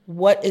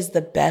what is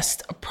the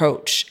best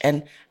approach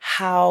and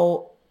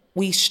how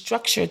we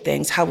structure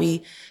things, how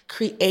we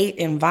create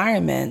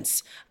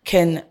environments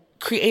can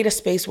create a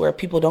space where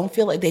people don't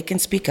feel like they can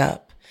speak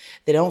up.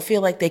 They don't feel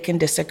like they can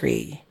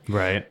disagree.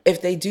 Right.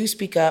 If they do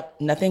speak up,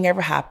 nothing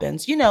ever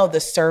happens. The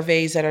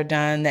surveys that are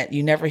done that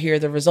you never hear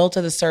the result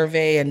of the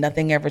survey and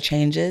nothing ever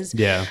changes.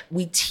 Yeah.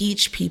 We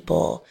teach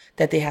people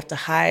that they have to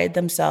hide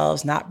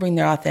themselves, not bring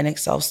their authentic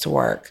selves to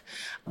work.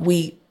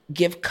 We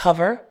give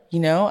cover.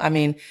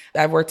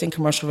 I worked in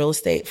commercial real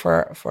estate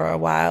for a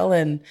while,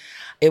 and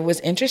it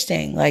was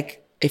interesting.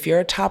 If you're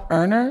a top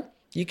earner,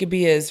 you could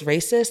be as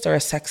racist or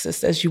as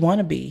sexist as you want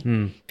to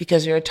be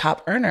because you're a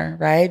top earner,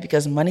 right?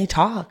 Because money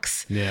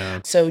talks. Yeah.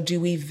 So do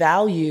we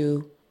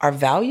value our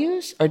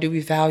values or do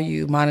we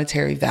value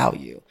monetary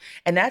value?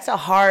 And that's a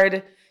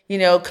hard,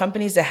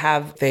 companies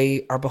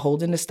they are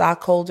beholden to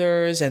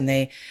stockholders and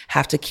they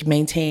have to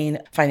maintain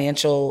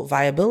financial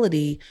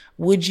viability.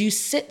 Would you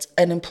sit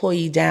an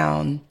employee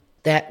down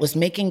that was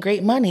making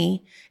great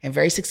money and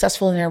very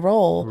successful in their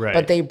role,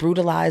 but they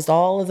brutalized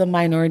all of the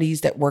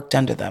minorities that worked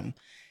under them?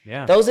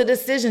 Yeah. Those are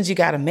decisions you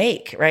got to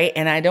make, right?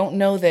 And I don't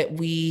know that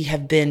we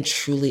have been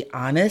truly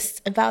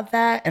honest about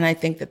that. And I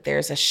think that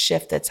there's a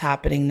shift that's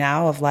happening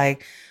now of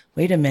wait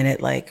a minute,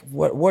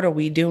 what are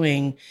we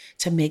doing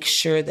to make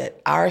sure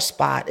that our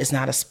spot is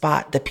not a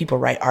spot that people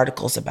write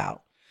articles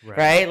about?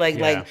 Right?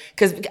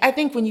 Because I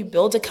think when you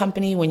build a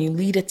company, when you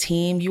lead a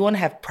team, you want to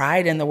have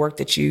pride in the work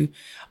that you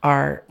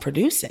are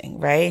producing,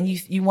 right? And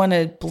you want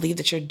to believe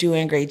that you're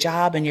doing a great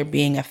job and you're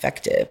being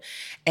effective.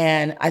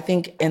 And I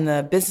think in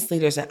the business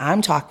leaders that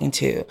I'm talking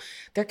to,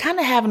 they're kind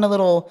of having a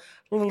little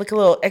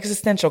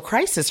existential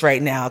crisis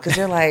right now because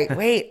they're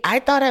wait, I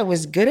thought I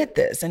was good at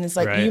this. And it's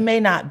you may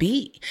not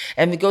be.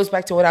 And it goes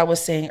back to what I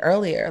was saying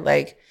earlier,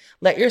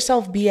 let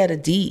yourself be at a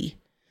D.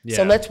 Yeah.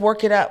 So let's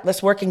work it up.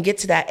 Let's work and get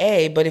to that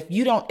A. But if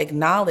you don't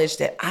acknowledge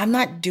that I'm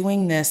not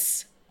doing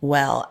this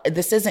well,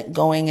 this isn't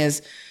going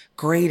as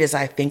great as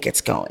I think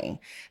it's going,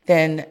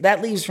 then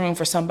that leaves room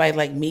for somebody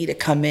like me to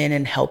come in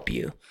and help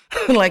you.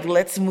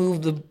 Let's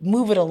move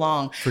it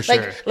along. For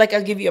sure.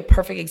 I'll give you a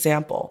perfect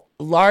example.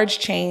 Large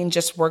chain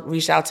just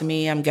reached out to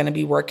me. I'm going to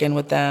be working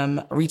with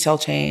them, a retail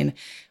chain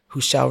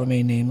who shall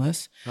remain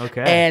nameless.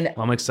 Okay. And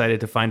I'm excited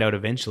to find out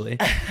eventually.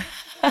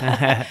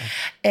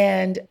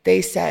 And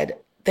they said,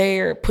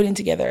 they're putting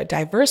together a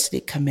diversity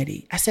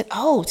committee. I said,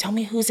 oh, tell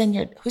me who's on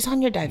your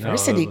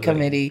diversity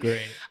committee.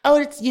 Great. Oh,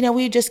 it's,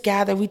 we just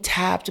gathered, we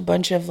tapped a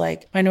bunch of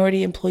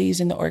minority employees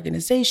in the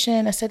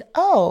organization. I said,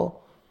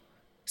 oh,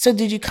 so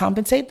did you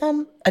compensate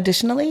them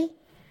additionally?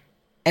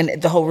 And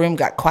the whole room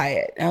got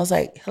quiet. And I was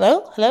like,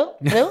 hello.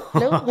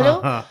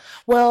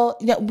 Well,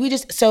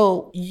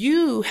 so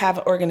you have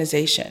an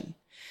organization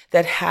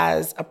that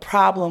has a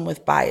problem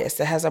with bias,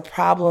 that has a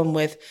problem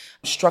with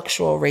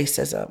structural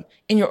racism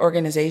in your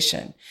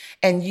organization.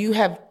 And you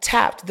have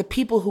tapped the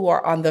people who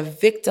are on the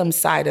victim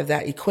side of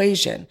that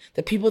equation,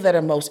 the people that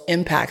are most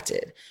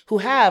impacted, who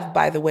have,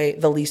 by the way,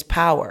 the least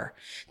power,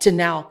 to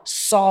now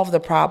solve the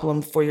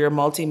problem for your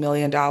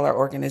multi-million-dollar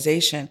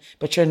organization,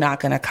 but you're not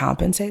going to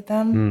compensate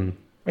them?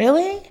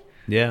 Really?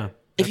 Yeah.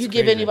 If you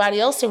give anybody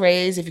else a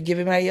raise, if you give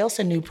anybody else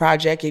a new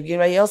project, if you give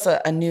anybody else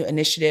a new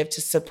initiative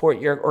to support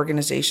your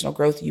organizational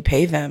growth, you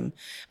pay them.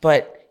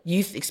 But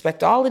you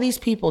expect all of these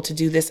people to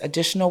do this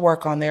additional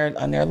work on their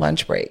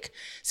lunch break.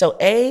 So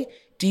A,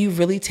 do you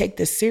really take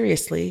this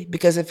seriously?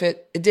 Because if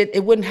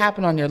it wouldn't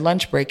happen on your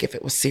lunch break if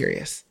it was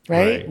serious,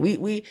 right?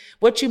 We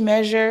what you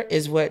measure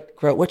is what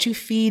grows. What you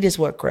feed is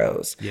what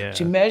grows. Yeah. What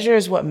you measure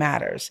is what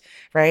matters,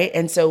 right?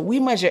 And so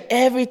we measure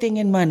everything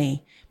in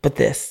money, but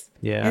this.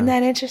 Yeah. Isn't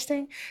that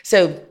interesting?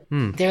 So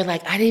they're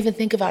like, I didn't even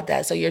think about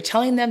that. So you're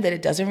telling them that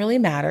it doesn't really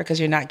matter because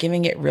you're not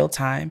giving it real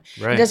time.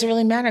 Right. It doesn't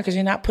really matter because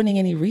you're not putting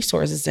any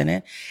resources in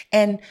it.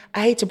 And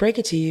I hate to break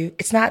it to you,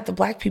 it's not the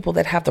Black people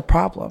that have the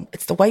problem.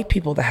 It's the white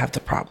people that have the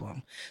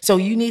problem. So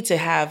you need to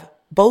have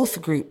both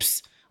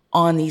groups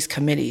on these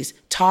committees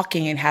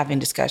talking and having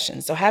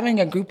discussions. So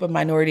having a group of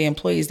minority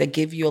employees that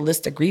give you a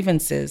list of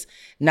grievances,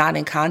 not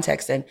in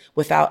context and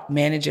without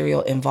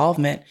managerial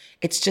involvement,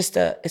 that's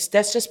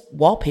just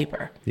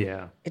wallpaper.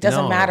 Yeah. It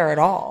doesn't matter at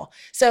all.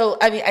 So,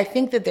 I mean, I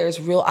think that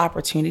there's real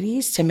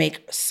opportunities to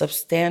make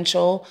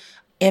substantial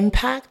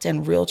impact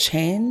and real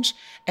change.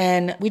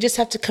 And we just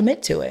have to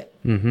commit to it.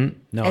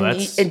 Mm-hmm.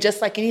 And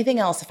just like anything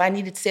else, if I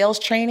needed sales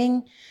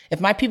training, if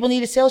my people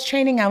needed sales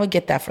training, I would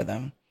get that for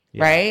them.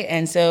 Yeah. Right.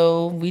 And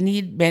so we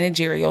need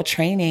managerial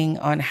training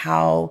on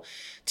how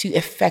to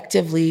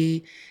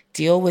effectively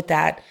deal with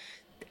that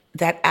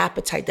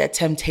appetite, that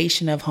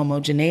temptation of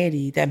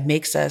homogeneity that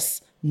makes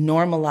us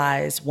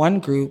normalize one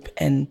group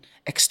and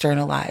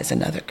externalize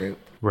another group.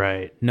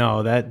 Right.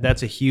 No,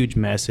 that's a huge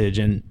message.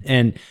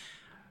 And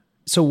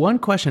so one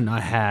question I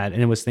had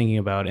and I was thinking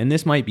about, and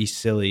this might be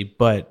silly,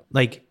 but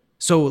like,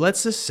 so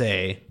let's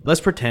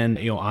pretend,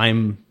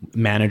 I'm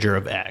manager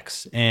of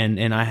X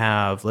and I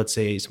have, let's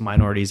say, some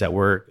minorities that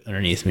work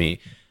underneath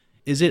me.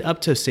 Is it up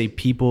to, say,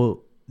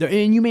 people,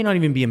 and you may not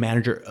even be a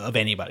manager of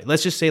anybody.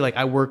 Let's just say like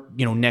I work,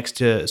 next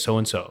to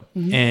so-and-so.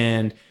 Mm-hmm.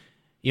 And,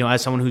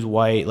 as someone who's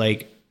white,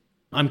 like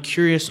I'm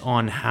curious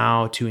on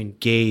how to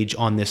engage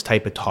on this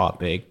type of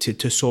topic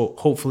to so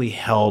hopefully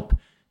help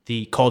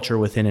the culture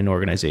within an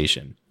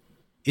organization.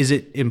 Is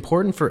it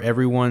important for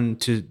everyone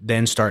to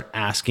then start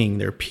asking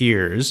their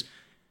peers,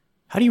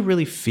 how do you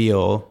really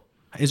feel?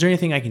 Is there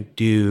anything I can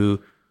do?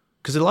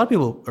 Because a lot of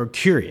people are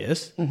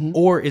curious. Mm-hmm.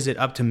 Or is it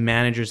up to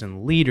managers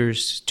and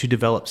leaders to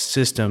develop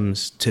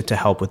systems to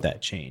help with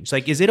that change?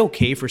 Like, is it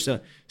okay for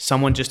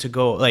someone just to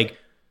go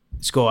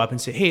up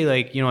and say, hey,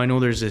 like, I know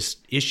there's this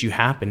issue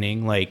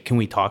happening. Like, can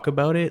we talk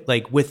about it?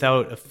 Like,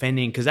 without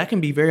offending, because that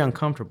can be very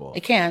uncomfortable.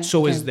 It can.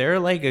 So is there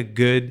like a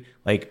good,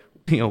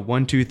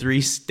 1, 2,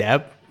 3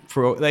 step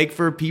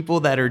for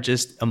people that are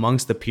just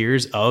amongst the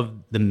peers of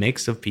the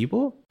mix of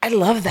people? I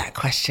love that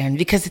question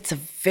because it's a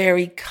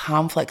very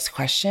complex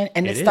question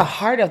and it's the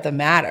heart of the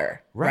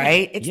matter,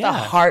 right? It's the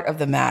heart of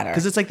the matter.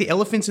 Because it's like the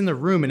elephant's in the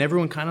room and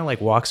everyone kind of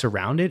like walks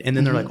around it and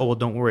then they're like, oh, well,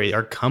 don't worry.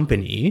 Our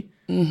company,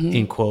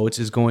 in quotes,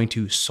 is going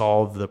to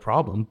solve the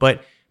problem.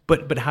 But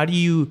how do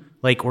you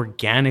like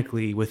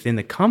organically within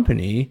the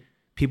company,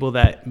 people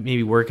that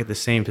maybe work at the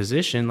same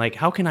position, like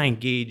how can I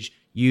engage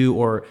you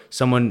or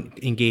someone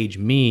engage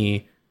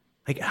me?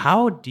 Like,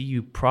 how do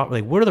you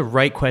what are the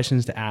right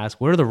questions to ask?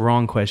 What are the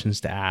wrong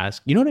questions to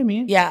ask? You know what I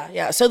mean?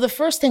 Yeah. So the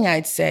first thing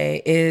I'd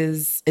say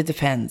is it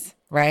depends,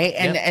 right?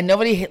 And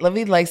nobody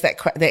likes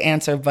the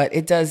answer, but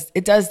it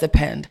does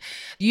depend.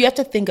 You have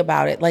to think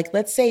about it. Like,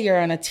 let's say you're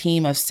on a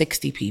team of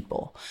 60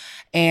 people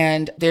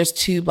and there's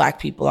 2 Black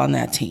people on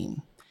that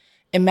team.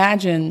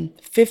 Imagine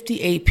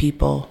 58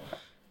 people.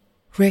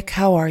 Rick,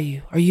 how are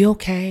you? Are you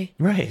okay?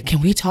 Right.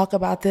 Can we talk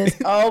about this?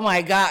 Oh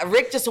my God.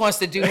 Rick just wants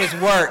to do his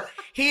work.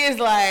 He is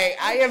like,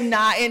 I am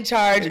not in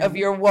charge of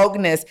your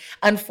wokeness.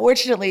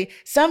 Unfortunately,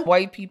 some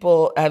white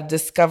people have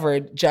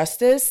discovered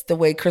justice the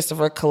way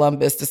Christopher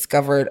Columbus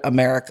discovered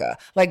America.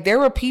 Like there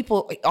were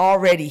people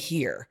already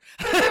here,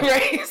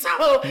 right?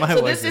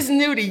 So this is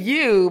new to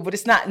you, but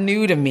it's not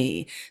new to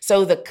me.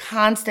 So the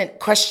constant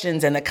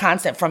questions and the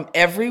constant from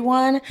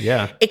everyone,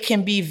 it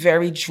can be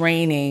very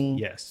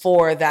draining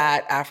for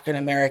that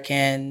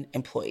African-American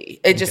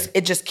employee. It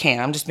just can.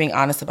 I'm just being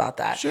honest about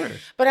that. Sure.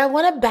 But I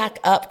want to back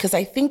up because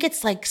I think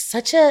it's like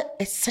such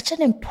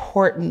an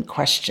important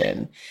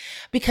question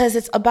because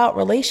it's about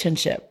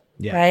relationship,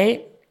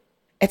 right?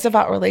 It's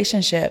about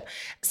relationship.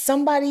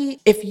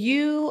 If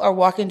you are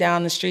walking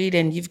down the street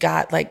and you've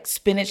got like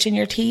spinach in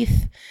your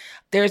teeth,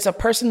 there's a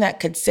person that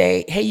could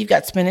say, hey, you've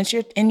got spinach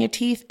in your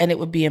teeth, and it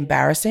would be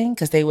embarrassing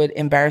because they would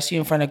embarrass you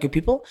in front of good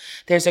people.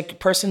 There's a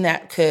person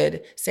that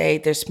could say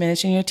there's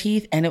spinach in your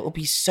teeth, and it will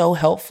be so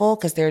helpful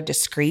because they're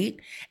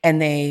discreet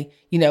and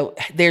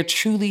they're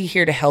truly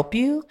here to help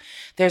you.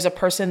 There's a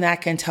person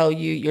that can tell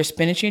you your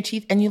spinach in your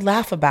teeth and you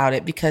laugh about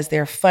it because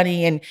they're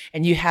funny and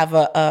you have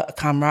a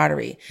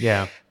camaraderie.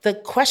 Yeah. The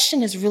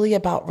question is really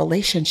about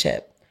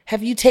relationship.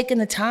 Have you taken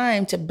the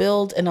time to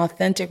build an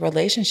authentic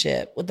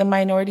relationship with the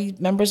minority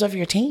members of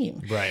your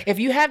team? Right. If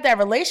you have that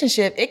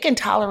relationship, it can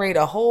tolerate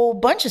a whole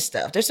bunch of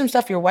stuff. There's some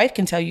stuff your wife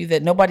can tell you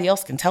that nobody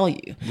else can tell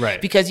you.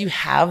 Right. Because you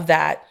have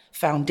that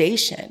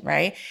foundation,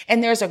 right?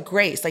 And there's a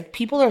grace. Like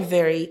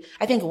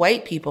I think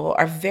white people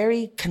are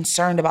very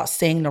concerned about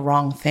saying the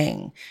wrong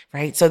thing,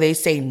 right? So they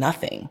say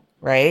nothing,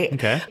 right?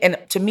 Okay. And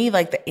to me,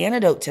 like the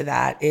antidote to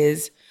that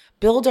is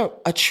build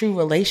a true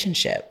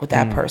relationship with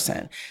that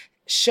person.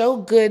 show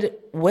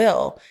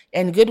goodwill.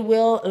 And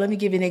goodwill, let me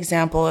give you an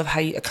example of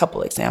a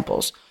couple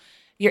examples.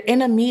 You're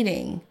in a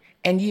meeting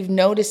and you've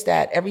noticed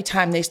that every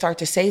time they start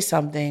to say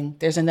something,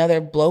 there's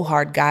another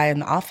blowhard guy in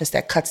the office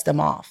that cuts them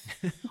off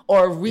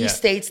or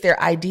restates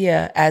their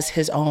idea as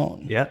his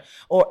own. Yeah.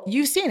 Or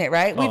you've seen it,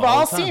 right? Oh, We've all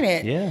all the time. seen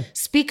it. Yeah.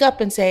 Speak up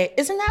and say,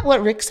 isn't that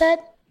what Rick said?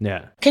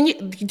 Yeah. Can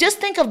you just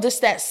think of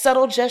that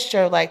subtle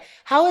gesture? Like,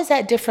 how is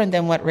that different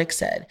than what Rick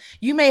said?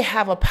 You may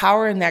have a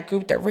power in that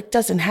group that Rick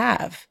doesn't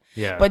have.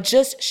 Yeah. But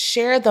just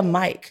share the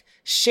mic.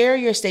 Share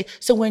your state.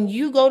 So when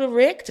you go to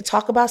Rick to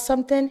talk about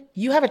something,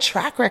 you have a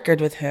track record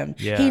with him.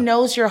 Yeah. He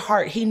knows your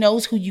heart. He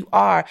knows who you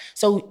are.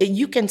 So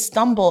you can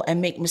stumble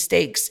and make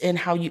mistakes in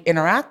how you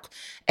interact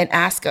and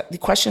ask the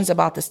questions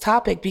about this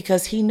topic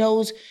because he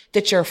knows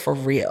that you're for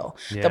real.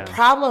 Yeah. The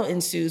problem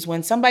ensues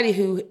when somebody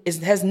who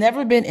has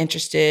never been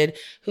interested,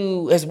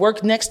 who has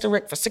worked next to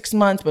Rick for 6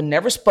 months but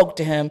never spoke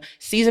to him,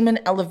 sees him in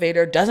the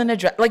elevator, doesn't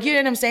address, like, you know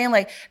what I'm saying?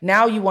 Like,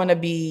 now you want to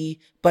be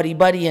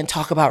buddy and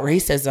talk about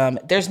racism.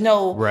 There's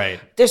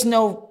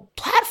no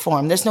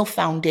platform. There's no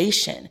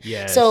foundation.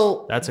 Yes,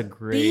 so that's a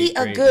great, be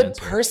a great good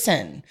answer.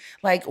 person.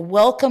 Like,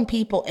 welcome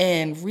people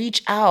in,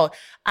 reach out.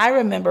 I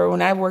remember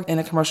when I worked in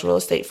a commercial real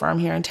estate firm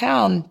here in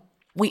town,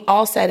 we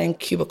all sat in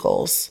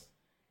cubicles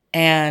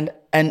and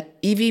an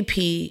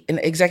EVP, an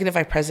executive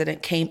vice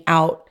president, came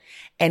out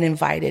and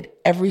invited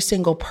every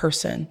single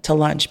person to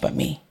lunch but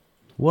me.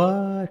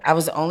 What? I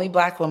was the only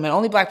black woman,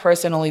 only black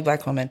person, only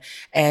black woman.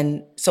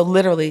 And so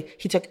literally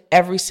he took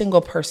every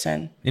single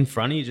person In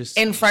front of you, just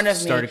in front of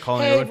me. started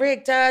calling Hey, everyone?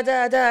 Rick,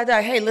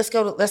 hey, let's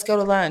go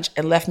to lunch,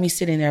 and left me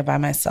sitting there by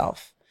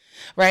myself.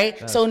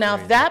 Right. So now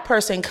if that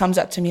person comes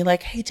up to me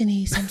like, hey,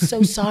 Denise, I'm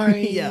so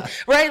sorry. Yeah.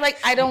 Right. Like,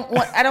 I don't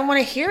want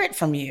to hear it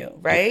from you.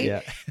 Right.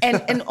 Yeah.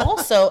 and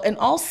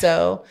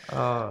also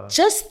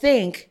just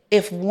think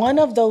if one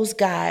of those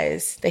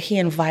guys that he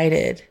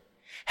invited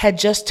had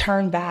just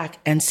turned back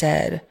and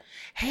said,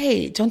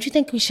 hey, don't you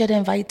think we should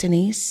invite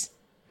Denise?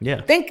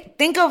 Yeah.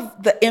 Think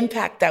of the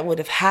impact that would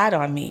have had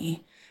on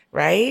me,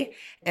 right?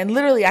 And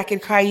literally I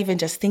could cry even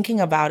just thinking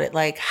about it,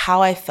 like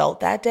how I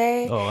felt that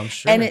day. Oh, I'm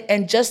sure.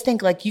 And just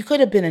think, like, you could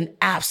have been an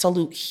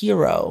absolute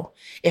hero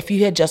if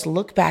you had just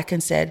looked back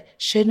and said,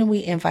 shouldn't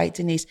we invite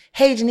Denise?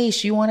 Hey,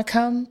 Denise, you want to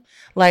come?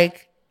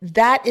 Like,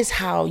 that is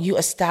how you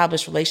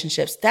establish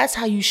relationships. That's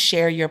how you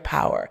share your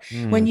power.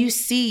 When you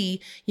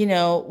see,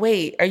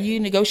 wait, are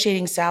you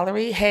negotiating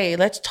salary? Hey,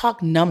 let's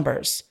talk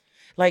numbers.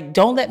 Like,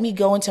 don't let me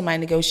go into my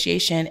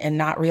negotiation and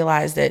not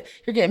realize that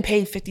you're getting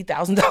paid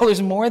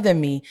 $50,000 more than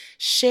me.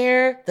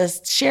 Share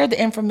the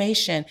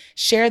information,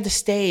 share the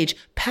stage,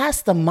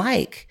 pass the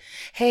mic.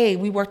 Hey,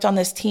 we worked on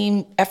this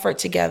team effort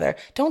together.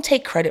 Don't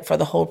take credit for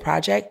the whole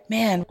project.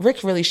 Man,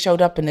 Rick really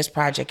showed up in this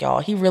project, y'all.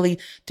 He really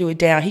threw it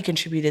down. He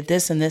contributed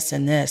this and this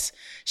and this.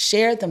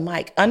 Share the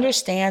mic.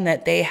 Understand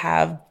that they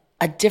have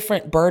a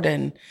different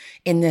burden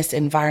in this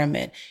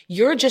environment.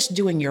 You're just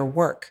doing your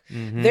work.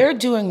 Mm-hmm. They're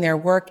doing their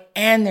work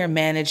and they're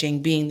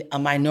managing being a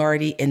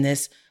minority in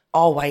this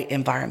all-white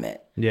environment.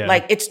 Yeah.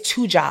 Like, it's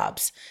two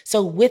jobs.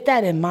 So with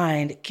that in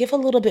mind, give a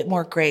little bit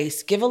more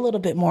grace, give a little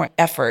bit more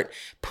effort,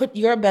 put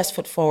your best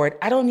foot forward.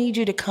 I don't need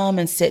you to come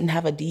and sit and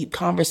have a deep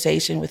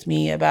conversation with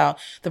me about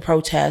the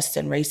protests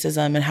and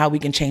racism and how we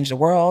can change the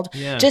world.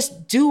 Yeah.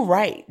 Just do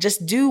right.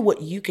 Just do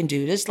what you can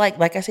do. Just like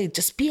I say,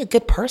 just be a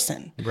good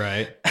person.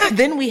 Right.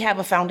 Then we have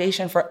a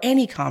foundation for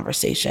any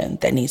conversation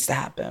that needs to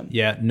happen.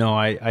 Yeah, no,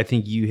 I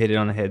think you hit it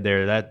on the head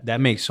there. That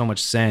makes so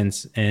much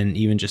sense. And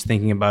even just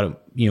thinking about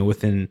it,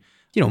 within,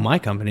 my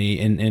company,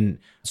 and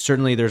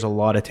certainly there's a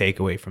lot of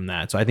takeaway from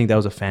that. So I think that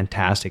was a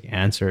fantastic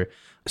answer.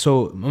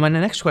 So my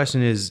next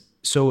question is,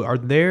 so are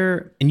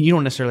there, and you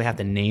don't necessarily have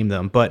to name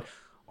them, but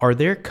are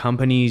there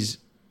companies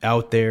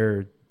out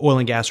there, oil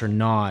and gas or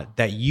not,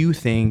 that you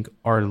think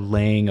are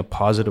laying a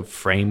positive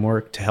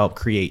framework to help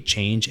create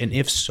change? And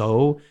if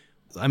so,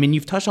 I mean,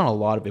 you've touched on a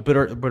lot of it, but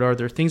are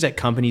there things that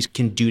companies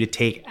can do to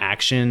take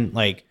action,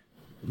 like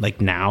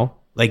now,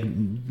 like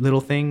little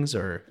things?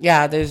 Or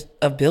yeah, there's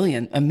a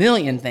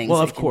million things.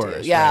 Well, of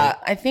course, yeah. right?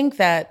 I think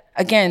that,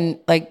 again,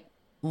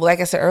 like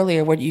I said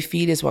earlier, what you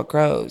feed is what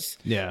grows.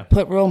 Yeah.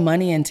 Put real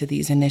money into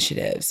these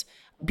initiatives.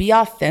 Be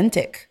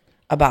authentic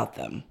about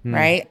them,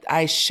 right?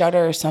 I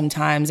shudder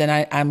sometimes,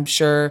 and I'm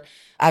sure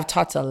I've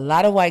talked to a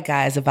lot of white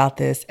guys about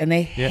this, and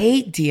they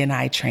hate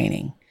D&I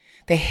training.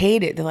 They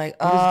hate it. They're like,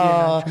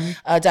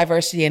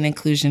 diversity and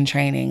inclusion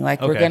training.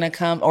 Like, we're going to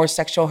come, or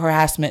sexual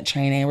harassment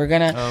training. We're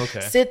going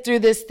to sit through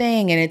this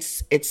thing, and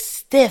it's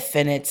stiff,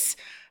 and it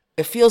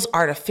feels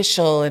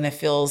artificial, and it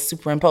feels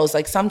superimposed.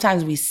 Like,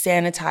 sometimes we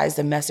sanitize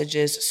the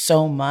messages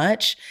so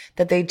much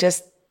that they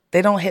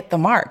don't hit the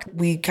mark.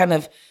 We kind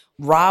of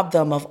rob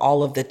them of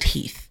all of the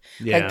teeth.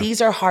 Yeah. Like, these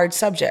are hard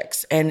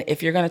subjects. And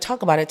if you're going to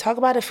talk about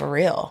it for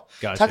real.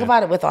 Gotcha. Talk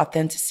about it with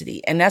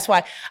authenticity. And that's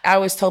why I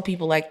always tell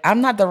people, like,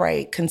 I'm not the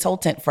right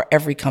consultant for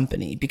every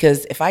company,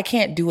 because if I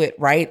can't do it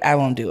right, I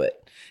won't do it.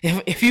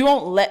 If you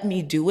won't let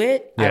me do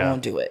it, I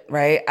won't do it,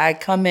 right? I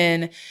come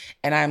in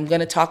and I'm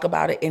going to talk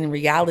about it in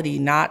reality,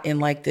 not in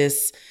like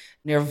this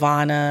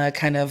nirvana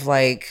kind of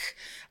like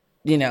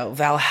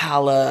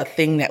Valhalla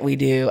thing that we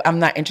do. I'm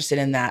not interested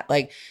in that.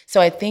 Like,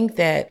 so I think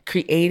that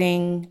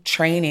creating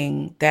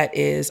training that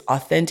is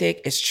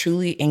authentic, is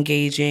truly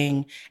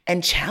engaging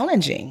and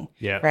challenging,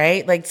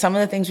 right? Like some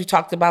of the things we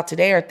talked about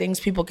today are things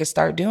people could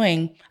start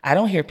doing. I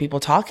don't hear people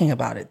talking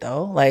about it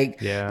though. Like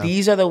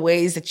these are the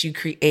ways that you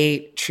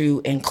create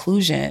true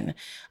inclusion.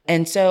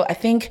 And so I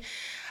think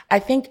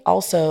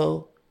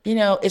also,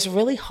 it's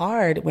really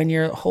hard when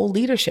your whole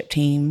leadership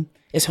team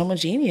is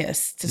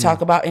homogeneous to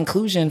talk about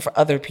inclusion for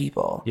other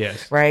people.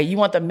 Yes. Right? You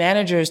want the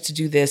managers to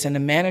do this and the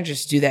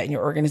managers to do that in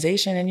your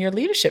organization, and your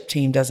leadership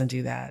team doesn't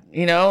do that.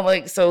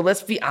 So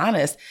let's be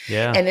honest.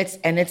 Yeah.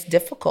 And it's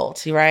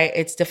difficult, right?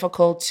 It's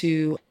difficult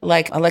to,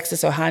 like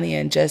Alexis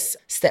Ohanian just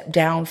stepped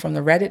down from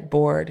the Reddit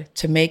board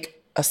to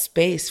make a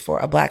space for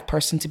a Black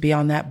person to be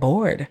on that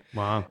board.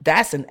 Wow.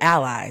 That's an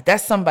ally.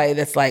 That's somebody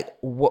that's like,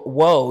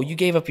 whoa, you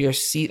gave up your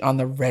seat on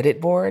the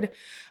Reddit board.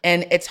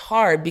 And it's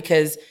hard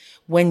because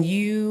when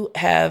you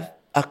have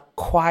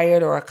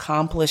acquired or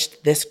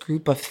accomplished this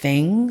group of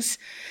things,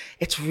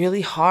 it's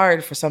really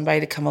hard for somebody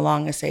to come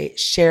along and say,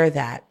 share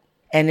that.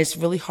 And it's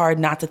really hard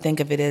not to think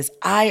of it as,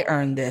 I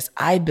earned this,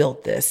 I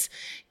built this.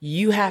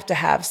 You have to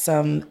have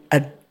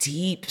a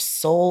deep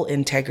soul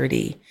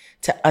integrity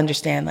to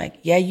understand, like,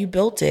 yeah, you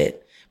built it,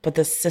 but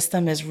the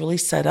system is really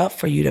set up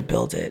for you to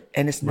build it.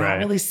 And it's not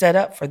really set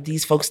up for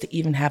these folks to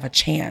even have a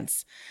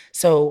chance.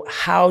 So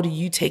how do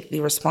you take the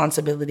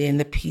responsibility and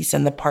the piece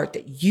and the part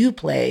that you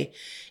play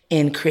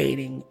in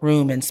creating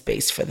room and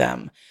space for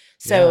them?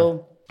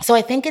 So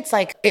I think it's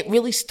like, it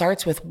really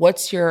starts with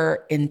what's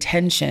your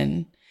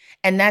intention.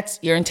 And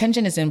your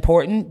intention is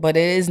important, but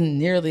it isn't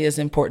nearly as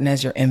important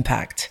as your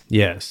impact.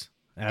 Yes.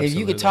 Absolutely. If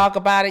you could talk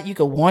about it, you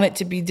could want it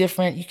to be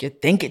different. You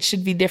could think it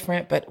should be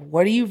different, but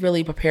what are you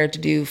really prepared to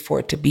do for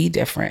it to be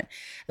different?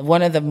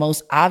 One of the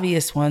most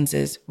obvious ones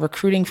is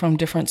recruiting from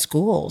different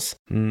schools.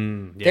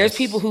 Yes. There's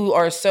people who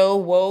are so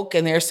woke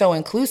and they're so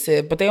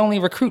inclusive, but they only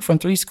recruit from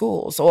 3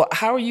 schools. So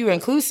how are you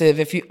inclusive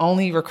if you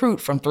only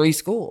recruit from 3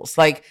 schools?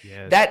 Like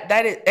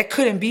that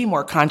couldn't be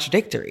more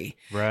contradictory.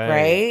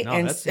 Right. No,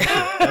 And that's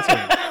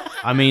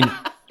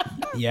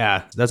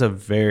a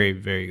very,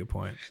 very good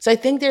point. So I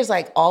think there's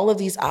like all of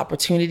these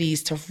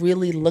opportunities to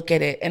really look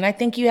at it. And I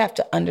think you have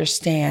to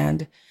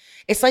understand,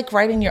 it's like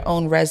writing your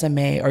own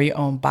resume or your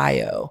own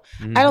bio.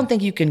 I don't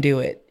think you can do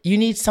it. You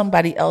need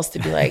somebody else to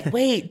be like,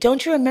 wait,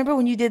 don't you remember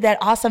when you did that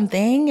awesome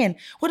thing? And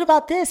what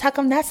about this? How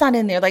come that's not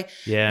in there? Like,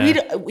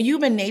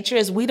 human nature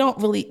is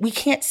we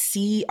can't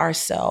see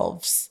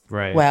ourselves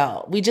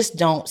well. We just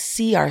don't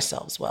see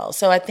ourselves well.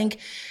 So I think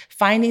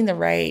finding the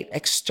right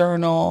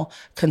external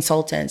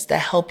consultants that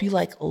help you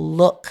like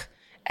look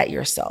at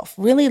yourself,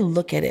 really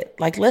look at it.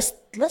 Like, let's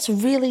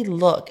really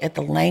look at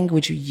the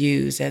language you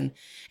use. And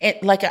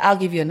like, I'll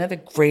give you another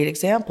great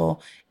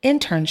example,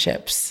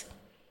 internships.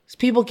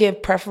 People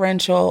give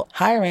preferential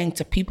hiring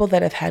to people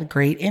that have had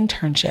great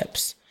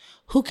internships.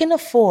 Who can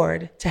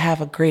afford to have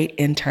a great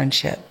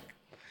internship?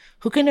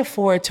 Who can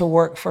afford to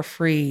work for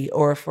free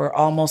or for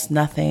almost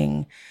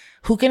nothing?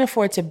 Who can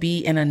afford to be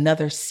in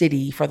another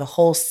city for the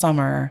whole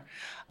summer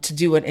to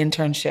do an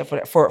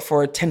internship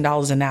for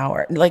 $10 an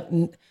hour? Like,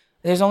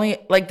 there's only,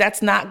 like,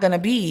 that's not going to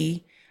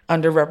be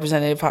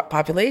underrepresented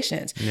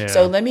populations. Yeah.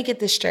 So let me get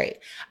this straight.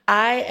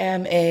 I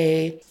am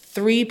a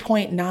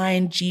 3.9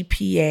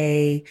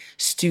 GPA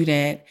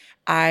student.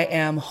 I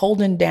am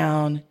holding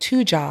down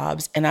 2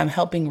 jobs and I'm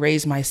helping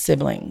raise my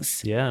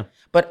siblings. Yeah.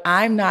 But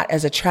I'm not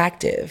as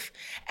attractive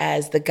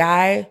as the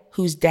guy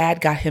whose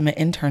dad got him an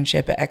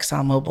internship at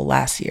ExxonMobil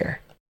last year.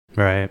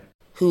 Right.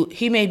 Who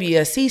he may be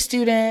a C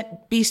student,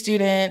 B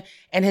student,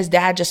 and his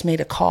dad just made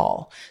a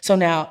call. So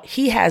now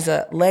he has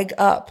a leg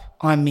up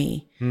on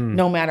me,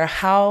 no matter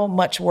how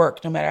much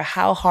work, no matter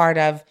how hard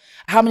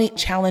how many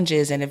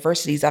challenges and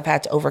adversities I've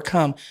had to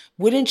overcome.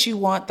 Wouldn't you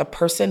want the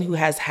person who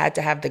has had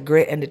to have the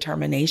grit and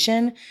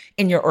determination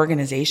in your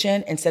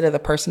organization instead of the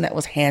person that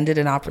was handed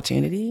an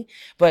opportunity?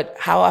 But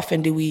how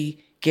often do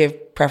we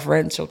give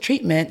preferential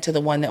treatment to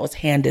the one that was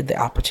handed the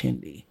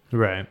opportunity?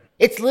 Right.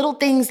 It's little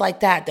things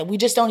like that we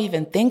just don't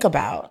even think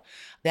about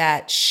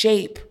that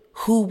shape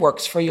who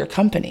works for your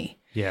company.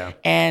 Yeah.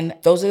 And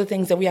those are the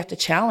things that we have to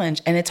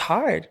challenge. And it's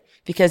hard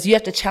because you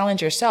have to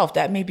challenge yourself.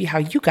 That may be how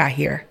you got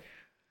here.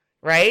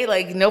 Right?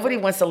 Like, nobody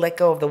wants to let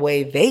go of the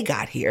way they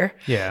got here.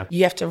 Yeah.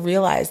 You have to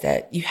realize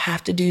that you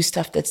have to do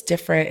stuff that's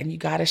different and you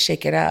got to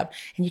shake it up.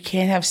 And you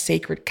can't have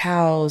sacred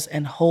cows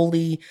and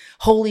holy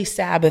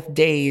Sabbath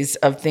days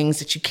of things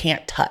that you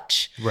can't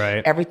touch.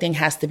 Right. Everything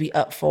has to be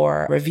up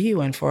for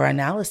review and for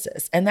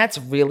analysis. And that's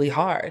really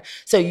hard.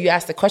 So you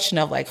ask the question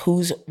of like,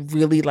 who's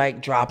really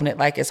like dropping it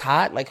like it's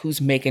hot? Like, who's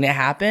making it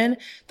happen?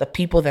 The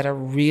people that are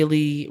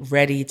really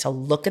ready to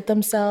look at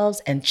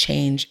themselves and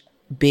change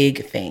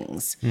big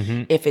things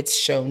if it's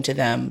shown to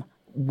them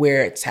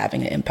where it's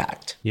having an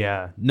impact.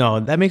 Yeah, no,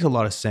 that makes a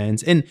lot of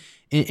sense. And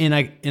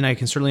I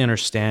can certainly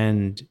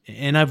understand,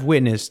 and I've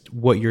witnessed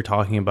what you're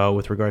talking about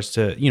with regards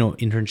to,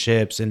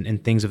 internships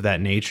and things of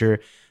that nature.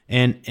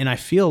 And I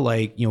feel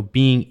like,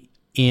 being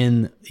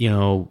in,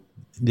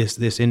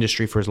 this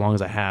industry for as long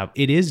as I have,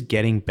 it is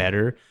getting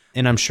better.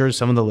 And I'm sure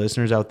some of the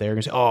listeners out there are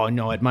gonna say, "Oh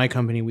no, at my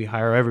company we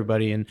hire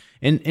everybody."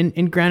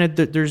 And granted,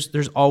 that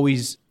there's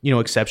always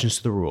exceptions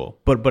to the rule,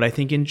 but I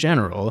think in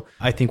general,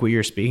 I think what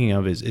you're speaking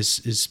of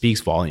is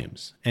speaks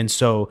volumes. And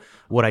so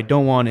what I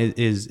don't want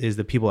is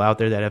the people out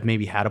there that have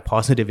maybe had a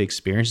positive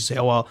experience to say,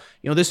 "Oh well,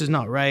 this is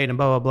not right," and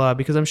blah blah blah.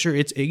 Because I'm sure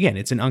it's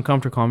an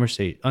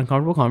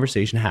uncomfortable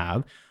conversation to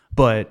have,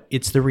 but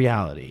it's the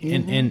reality.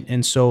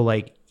 And so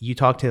like. You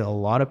talk to a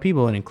lot of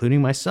people, and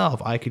including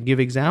myself, I could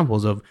give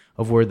examples of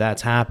where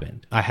that's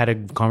happened. I had a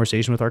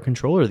conversation with our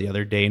controller the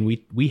other day, and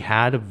we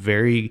had a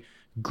very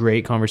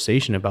great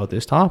conversation about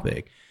this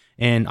topic.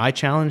 And I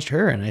challenged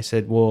her, and I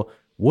said, well,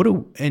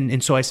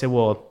 so I said,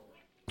 well,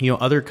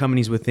 other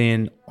companies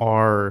within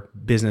our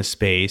business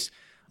space,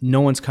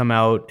 no one's come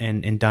out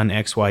and done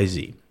X, Y,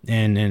 Z.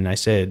 And I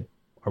said,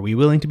 are we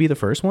willing to be the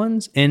first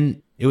ones?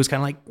 And it was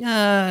kind of like,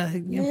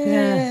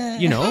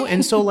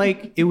 and so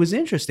like, it was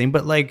interesting,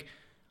 but like,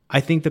 I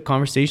think the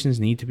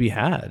conversations need to be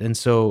had. And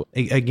so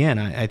again,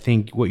 I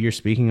think what you're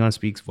speaking on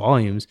speaks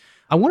volumes.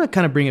 I want to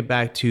kind of bring it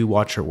back to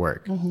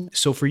WatchHerWork. Mm-hmm.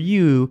 So for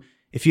you,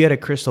 if you had a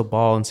crystal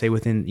ball and say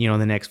within,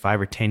 the next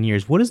 5 or 10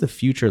 years, what does the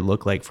future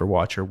look like for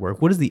WatchHerWork?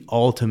 What is the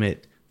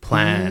ultimate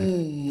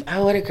plan?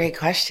 Oh, what a great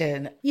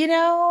question.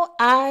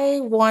 I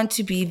want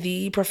to be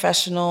the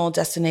professional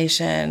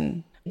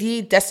destination,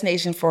 the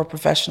destination for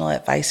professional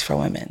advice for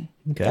women.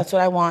 Okay. That's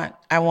what I want.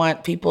 I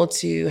want people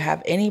to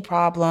have any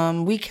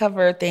problem. We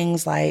cover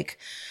things like,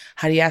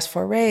 how do you ask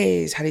for a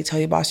raise? How do you tell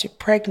your boss you're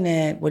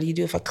pregnant? What do you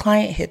do if a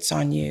client hits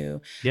on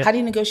you? Yep. How do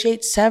you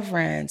negotiate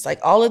severance? Like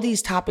all of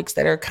these topics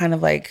that are kind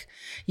of like,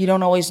 you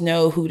don't always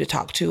know who to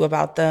talk to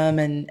about them.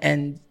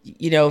 And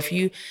if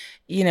you,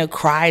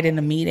 cried in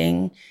a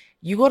meeting,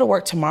 you go to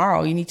work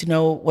tomorrow, you need to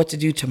know what to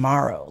do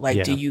tomorrow.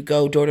 Like, do you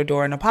go door to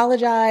door and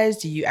apologize?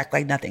 Do you act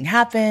like nothing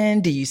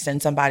happened? Do you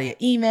send somebody an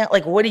email?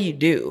 Like, what do you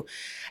do?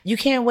 You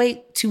can't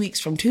wait 2 weeks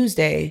from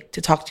Tuesday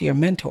to talk to your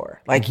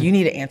mentor. Like, you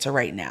need to answer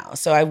right now.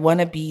 So I want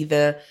to be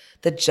the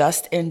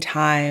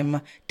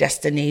just-in-time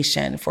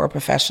destination for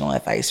professional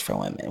advice for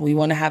women. We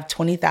want to have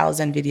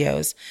 20,000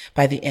 videos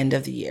by the end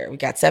of the year. We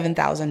got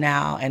 7,000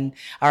 now, and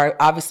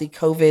obviously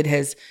COVID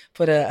has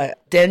put a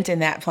dent in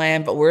that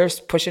plan, but we're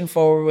pushing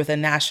forward with a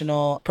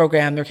national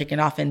program they're kicking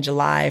off in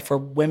July for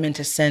women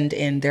to send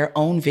in their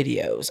own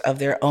videos of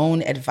their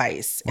own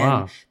advice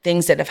and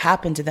things that have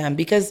happened to them.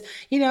 Because,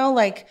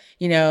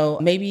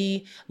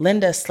 maybe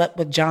Linda slept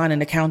with John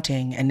in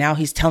accounting and now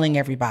he's telling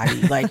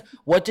everybody, like,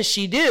 what does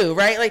she do,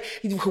 right? Like,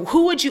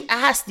 who would you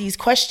ask these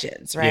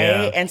questions, right?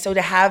 Yeah. And so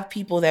to have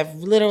people that have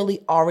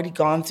literally already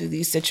gone through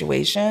these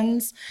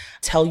situations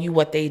tell you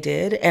what they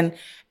did. And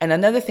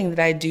another thing that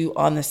I do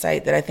on the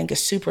site that I think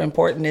is super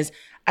important is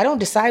I don't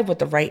decide what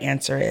the right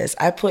answer is.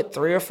 I put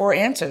 3 or 4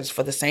 answers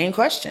for the same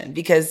question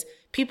because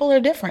people are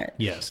different.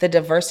 Yes. The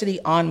diversity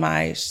on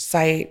my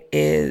site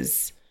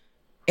is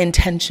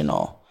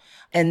intentional.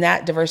 And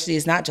that diversity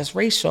is not just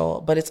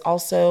racial, but it's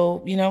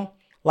also,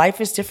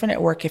 life is different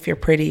at work if you're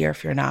pretty or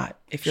if you're not,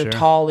 if you're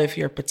tall, if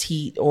you're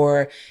petite,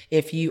 or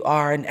if you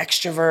are an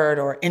extrovert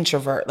or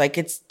introvert. Like,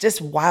 it's just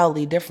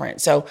wildly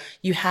different. So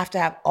you have to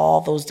have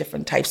all those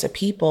different types of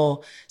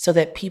people so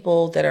that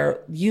people that are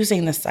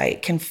using the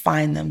site can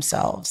find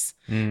themselves,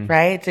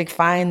 right? To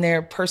find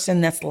their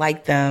person that's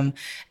like them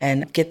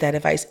and get that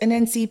advice, and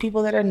then see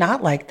people that are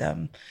not like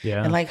them.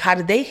 Yeah. And like, how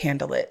did they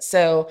handle it?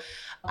 So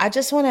I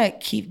just want to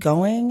keep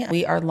going.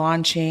 We are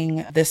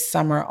launching this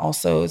summer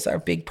also, is our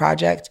big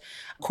project,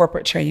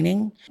 corporate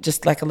training,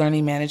 just like a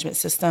learning management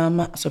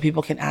system so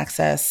people can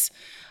access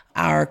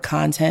our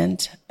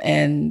content,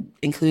 and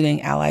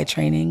including ally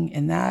training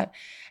in that.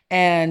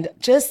 And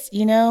just,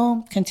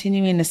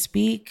 continuing to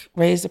speak,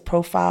 raise the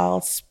profile,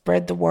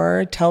 spread the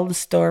word, tell the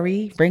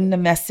story, bring the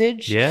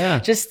message. Yeah.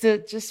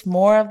 Just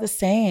more of the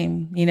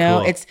same.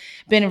 Cool. It's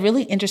been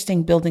really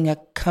interesting building a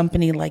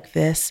company like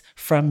this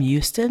from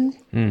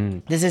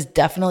Houston. This is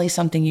definitely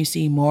something you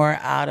see more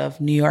out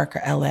of New York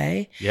or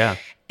LA. Yeah.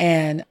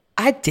 And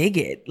I dig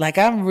it. Like,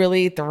 I'm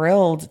really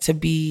thrilled to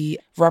be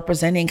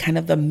representing kind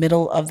of the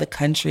middle of the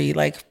country,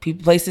 like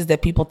places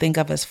that people think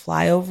of as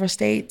flyover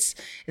states.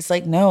 It's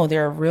like, no,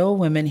 there are real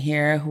women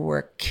here who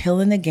are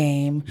killing the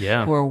game,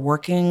 who are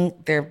working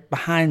their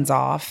behinds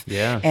off.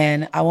 Yeah.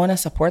 And I want to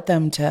support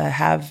them to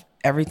have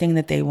everything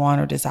that they want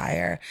or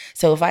desire.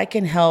 So if I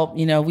can help,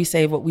 we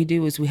say what we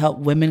do is we help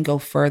women go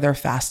further,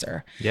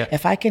 faster. Yeah.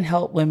 If I can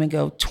help women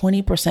go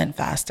 20%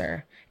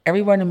 faster,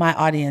 everyone in my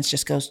audience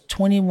just goes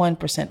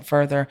 21%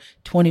 further,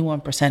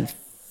 21%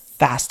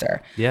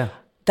 faster. Yeah.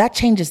 That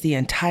changes the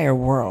entire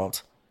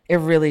world. It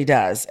really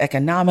does.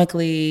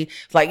 Economically,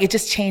 like, it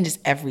just changes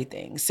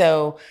everything.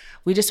 So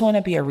we just want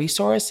to be a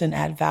resource and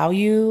add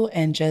value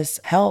and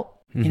just help.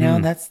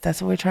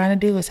 That's what we're trying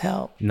to do, is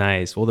help.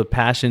 Nice. Well, the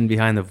passion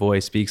behind the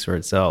voice speaks for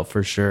itself,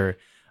 for sure.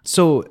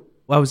 So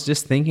I was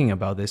just thinking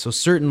about this. So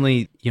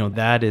certainly,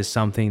 that is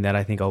something that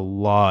I think a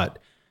lot,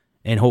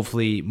 and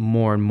hopefully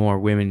more and more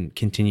women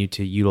continue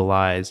to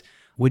utilize.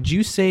 Would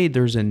you say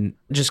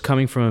just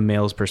coming from a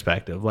male's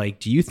perspective, like,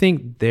 do you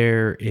think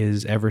there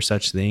is ever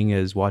such thing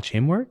as watch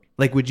him work?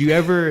 Like, would you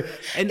ever,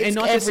 and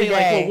not to say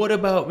like, well, what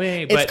about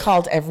me? But, it's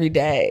called every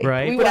day.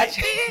 Right. We watch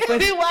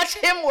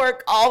him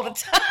work all the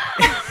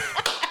time.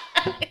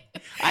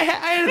 I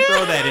had to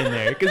throw that in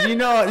there because you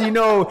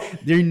know,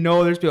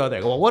 there's people out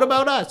there. Well, what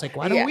about us? Like,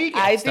 why don't we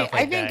get stuff like that?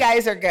 I think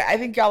guys are good. I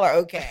think y'all are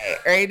okay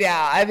right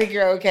now. I think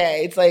you're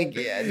okay. It's like,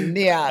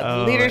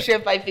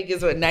 leadership. I think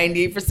is what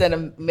 98%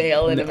 of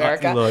male in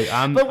America. Look,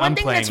 but one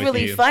thing that's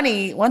really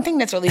funny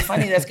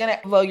that's gonna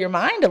blow your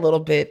mind a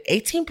little bit.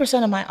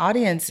 18% of my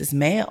audience is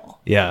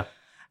male. Yeah.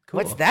 Cool.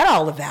 What's that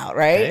all about,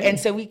 right? Hey, and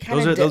so we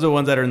kind of those are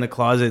ones that are in the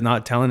closet,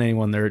 not telling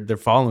anyone they're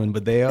following,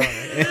 but they are.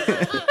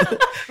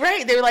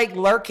 Right, they're like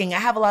lurking. I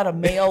have a lot of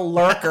male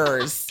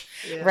lurkers,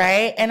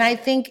 right? And I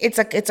think it's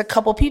a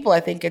couple people. I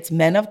think it's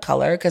men of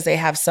color because they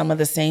have some of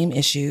the same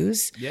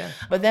issues. Yeah.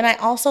 But then I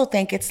also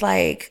think it's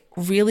like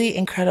really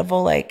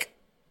incredible, like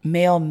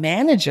male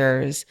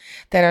managers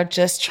that are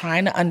just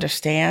trying to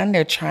understand.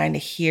 They're trying to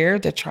hear.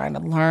 They're trying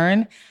to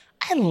learn.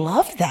 I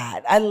love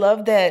that. I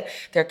love that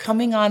they're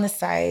coming on the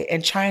site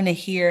and trying to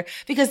hear,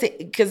 because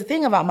the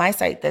thing about my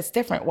site that's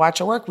different,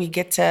 WatchHerWork, you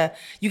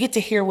get to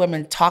hear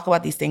women talk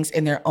about these things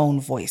in their own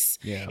voice.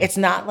 Yeah. It's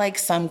not like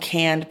some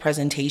canned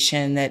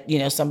presentation that,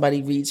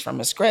 somebody reads from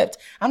a script.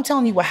 I'm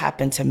telling you what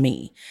happened to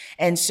me.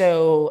 And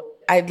so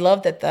I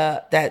love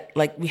that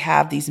like we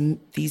have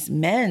these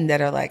men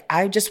that are like,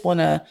 I just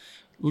want to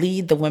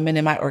lead the women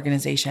in my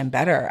organization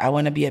better. I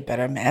want to be a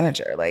better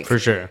manager. Like, for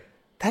sure.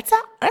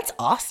 That's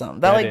awesome.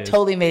 That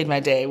totally made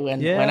my day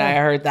when I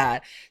heard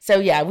that.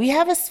 So yeah, we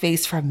have a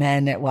space for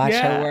men at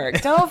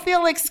WatchHerWork. Don't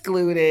feel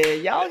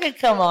excluded. Y'all can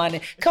come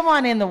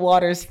on in. The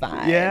water's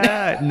fine.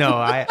 Yeah. No,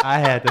 I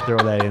had to throw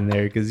that in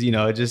there because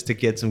just to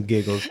get some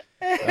giggles.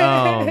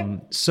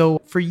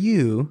 So for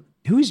you,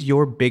 who's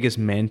your biggest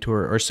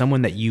mentor or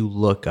someone that you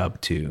look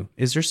up to?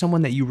 Is there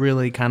someone that you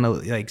really kind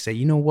of like say,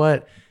 you know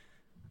what?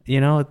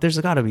 There's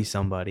got to be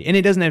somebody. And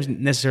it doesn't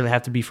necessarily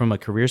have to be from a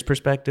careers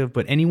perspective,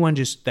 but anyone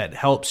just that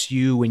helps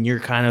you when you're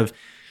kind of,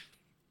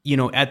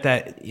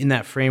 in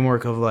that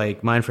framework of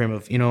like mind frame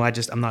of,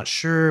 I'm not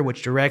sure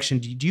which direction.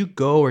 Do you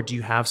go, or do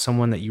you have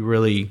someone that you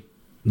really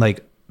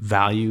like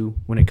value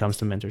when it comes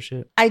to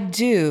mentorship? I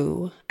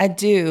do.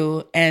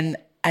 And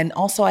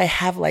also I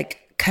have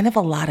like kind of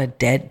a lot of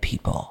dead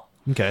people.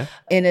 Okay.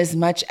 In as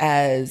much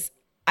as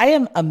I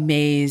am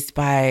amazed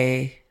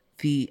by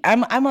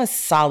I'm a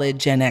solid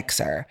Gen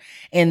Xer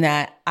in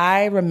that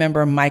I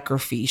remember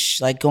microfiche,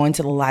 like going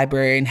to the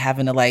library and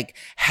having to like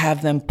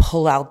have them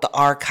pull out the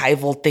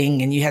archival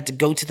thing and you had to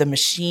go to the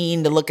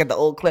machine to look at the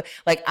old clip.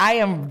 Like I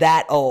am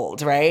that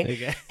old, right?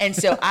 Okay. And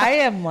so I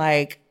am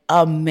like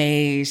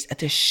amazed at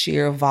the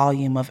sheer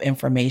volume of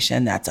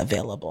information that's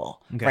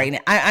available right now.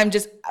 I'm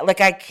just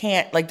like, I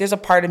can't, like, there's a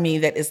part of me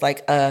that is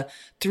like a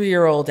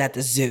 3-year-old at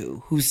the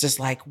zoo who's just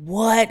like,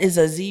 what is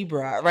a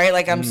zebra? Right?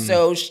 Like I'm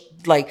so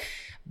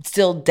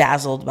still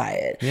dazzled by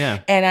it. Yeah.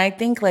 And I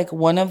think like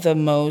one of the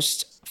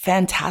most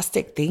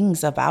fantastic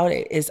things about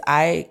it is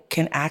I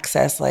can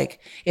access, like,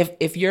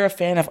 if you're a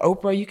fan of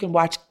Oprah, you can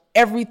watch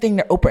everything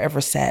that Oprah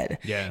ever said.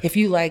 Yeah. If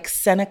you like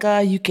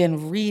Seneca, you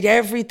can read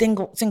every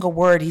single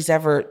word he's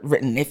ever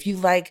written. If you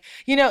like,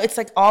 it's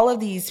like all of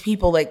these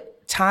people, like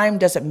time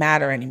doesn't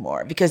matter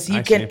anymore because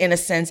you can, in a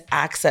sense,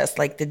 access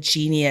like the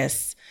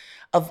genius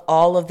of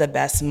all of the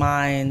best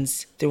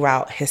minds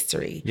throughout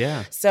history.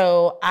 Yeah.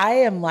 So I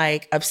am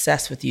like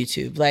obsessed with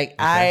YouTube. Like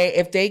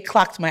if they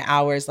clocked my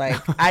hours, like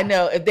I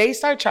know if they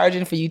start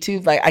charging for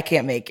YouTube, like I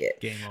can't make it.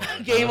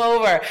 Game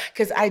over.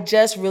 Because I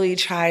just really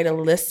try to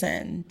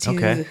listen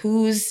to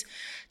who's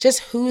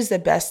the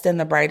best and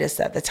the brightest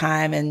at the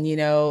time. And,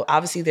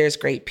 obviously there's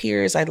great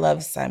peers. I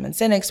love Simon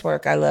Sinek's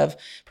work. I love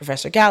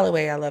Professor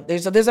Galloway.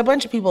 There's a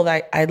bunch of people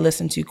that I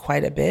listen to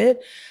quite a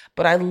bit.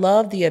 But I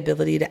love the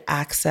ability to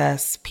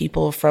access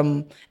people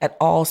from at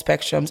all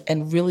spectrums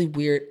and really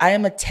weird. I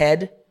am a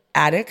TED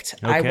addict.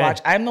 Okay.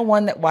 I'm the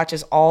one that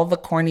watches all the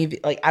corny,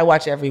 like I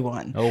watch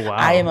everyone. Oh, wow.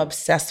 I am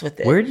obsessed with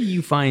it. Where do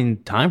you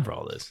find time for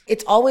all this?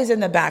 It's always in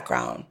the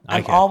background. Okay.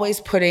 I'm always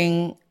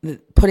putting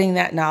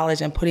that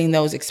knowledge and putting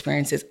those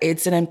experiences.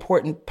 It's an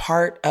important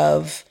part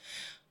of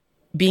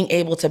being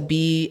able to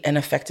be an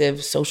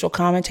effective social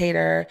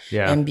commentator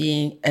and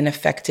being an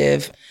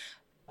effective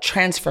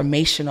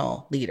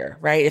transformational leader,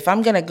 right? If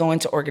I'm going to go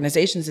into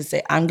organizations and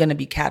say, I'm going to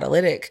be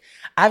catalytic,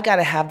 I've got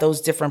to have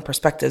those different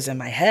perspectives in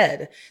my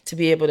head to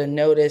be able to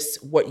notice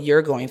what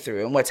you're going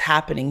through and what's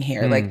happening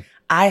here. Like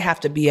I have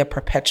to be a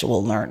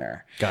perpetual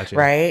learner. Gotcha.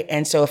 Right.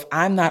 And so if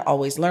I'm not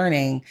always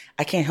learning,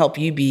 I can't help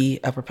you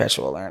be a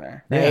perpetual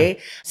learner. Right.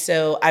 Yeah.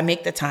 So I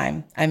make the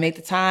time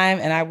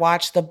and I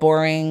watch the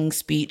boring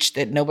speech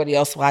that nobody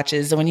else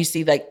watches. And when you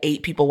see like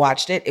 8 people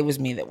watched it, it was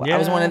me that I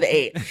was one of the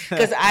 8.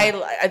 Because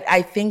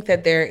I think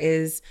that there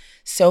is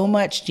so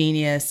much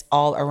genius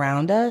all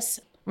around us.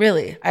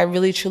 Really, I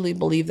really truly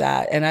believe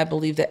that. And I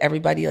believe that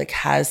everybody like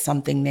has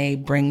something they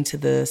bring to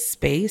the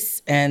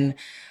space. And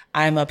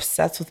I'm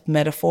obsessed with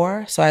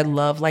metaphor. So I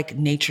love like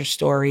nature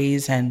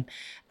stories and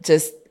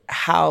just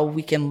how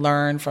we can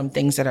learn from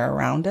things that are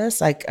around us.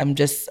 Like, I'm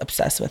just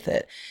obsessed with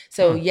it.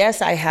 So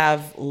yes, I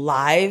have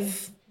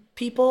live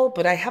people,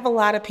 but I have a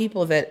lot of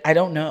people that I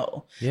don't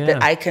know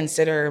that I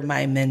consider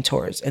my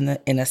mentors in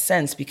a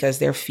sense, because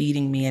they're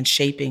feeding me and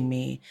shaping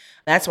me.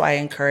 That's why I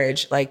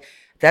encourage, like,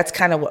 that's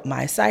kind of what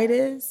my site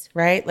is,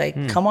 right?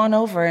 Like, come on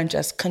over and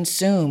just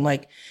consume.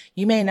 Like,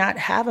 you may not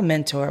have a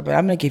mentor, but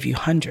I'm going to give you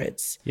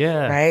hundreds.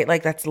 Yeah. Right?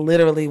 Like, that's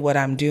literally what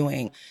I'm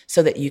doing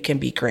so that you can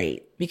be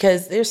great.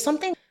 Because there's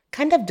something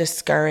kind of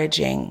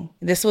discouraging.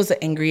 This was an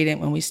ingredient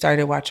when we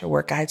started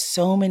WatchHerWork. I had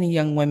so many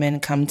young women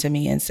come to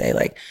me and say,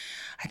 like,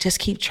 I just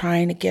keep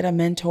trying to get a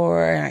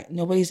mentor and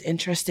nobody's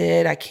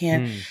interested. I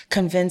can't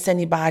convince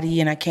anybody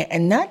and I can't.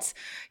 And that's,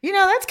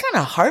 that's kind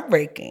of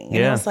heartbreaking.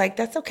 And I was like,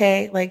 that's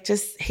okay. Like,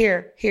 just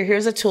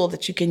here's a tool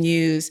that you can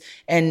use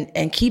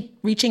and keep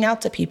reaching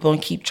out to people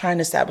and keep trying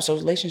to establish those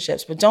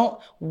relationships. But don't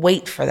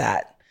wait for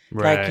that.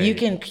 Right. Like, you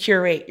can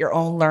curate your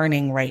own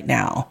learning right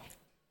now.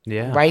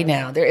 Yeah. Right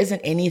now. There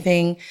wasn't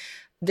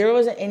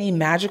any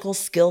magical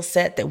skill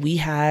set that we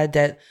had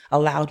that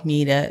allowed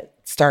me to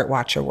start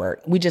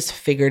WatchHerWork. We just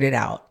figured it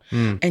out.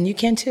 And you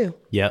can too.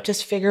 Yep.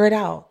 Just figure it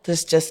out.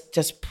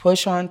 Just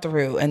push on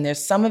through. And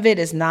there's some of it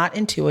is not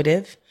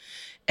intuitive.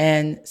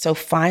 And so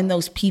find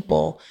those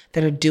people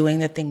that are doing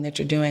the thing that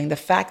you're doing. The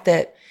fact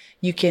that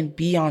you can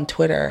be on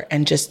Twitter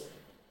and just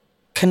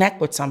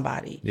connect with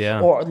somebody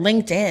or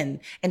LinkedIn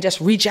and just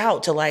reach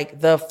out to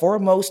like the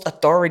foremost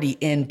authority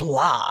in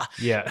blah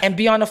and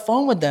be on the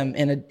phone with them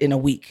in a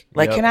week.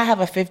 Like, can I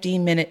have a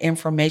 15-minute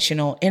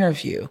informational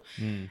interview?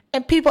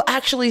 And people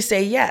actually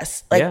say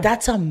yes. Like,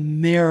 that's a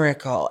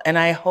miracle. And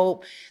I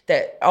hope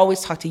that I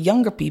always talk to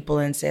younger people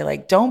and say,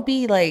 like, don't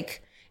be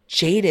like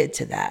jaded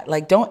to that.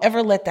 Like, don't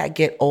ever let that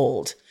get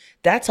old.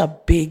 That's a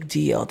big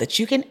deal that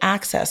you can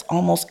access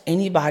almost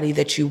anybody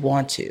that you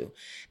want to.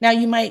 Now,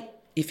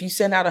 if you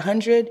send out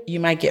 100, you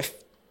might get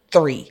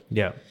 3.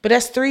 Yeah. But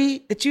that's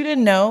 3 that you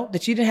didn't know,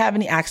 that you didn't have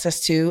any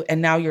access to,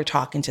 and now you're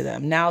talking to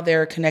them. Now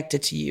they're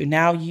connected to you.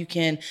 Now you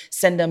can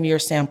send them your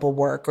sample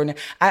work. Or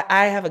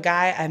I have a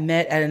guy I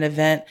met at an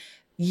event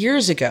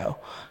years ago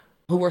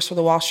who works for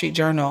the Wall Street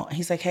Journal.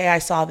 He's like, hey, I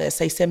saw this.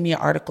 They send me an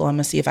article. I'm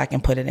going to see if I can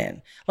put it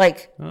in.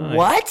 Like,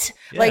 what?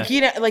 Yeah.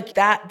 Like, like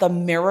that, the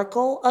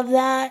miracle of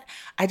that.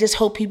 I just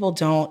hope people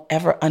don't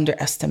ever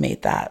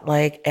underestimate that.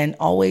 Like, and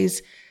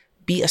always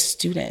be a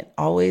student,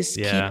 always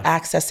keep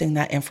accessing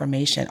that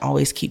information,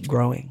 always keep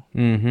growing.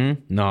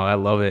 No, I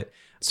love it.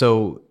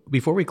 So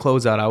before we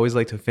close out, I always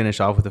like to finish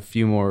off with a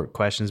few more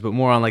questions, but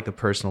more on like the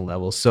personal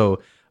level.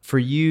 So for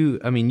you,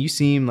 I mean, you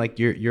seem like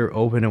you're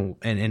open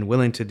and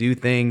willing to do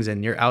things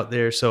and you're out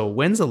there. So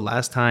when's the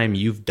last time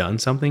you've done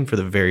something for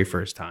the very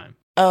first time?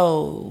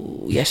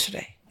 Oh,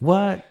 yesterday.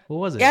 What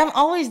was it? Yeah, I'm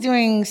always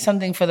doing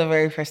something for the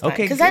very first time.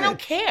 Okay, because I don't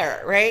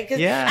care, right?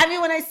 I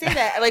mean, when I say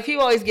that, like,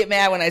 people always get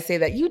mad when I say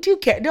that. You do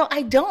care. No,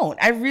 I don't.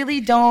 I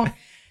really don't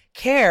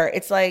care.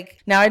 It's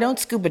like, now I don't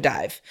scuba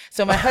dive.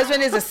 So my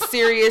husband is a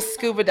serious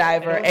scuba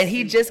diver, and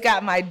he just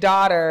got my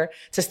daughter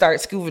to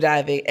start scuba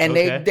diving. And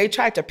they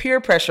tried to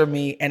peer pressure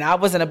me, and I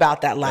wasn't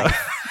about that life.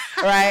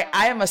 Right?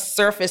 I am a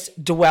surface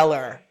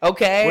dweller.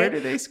 Okay. Where do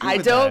they scuba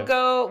dive? I don't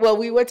go. Well,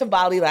 we went to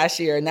Bali last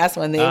year, and that's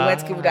when they went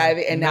scuba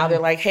diving. And now they're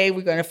like, hey,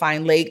 we're going to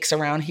find lakes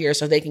around here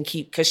so they can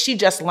because she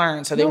just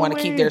learned. So they want to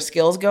keep their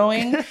skills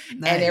going. Nice.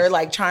 And they're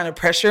like trying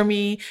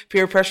to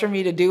peer pressure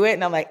me to do it.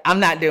 And I'm like, I'm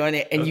not doing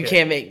it. And you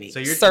can't make me. So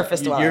you're surface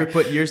dweller.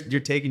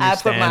 You're taking your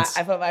stance.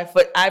 I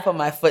put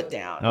my foot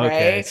down.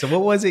 Okay. Right? So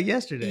what was it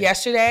yesterday?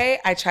 Yesterday,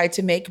 I tried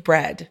to make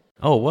bread.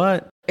 Oh,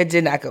 what? It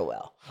did not go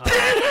well.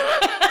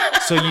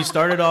 So you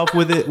started off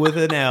with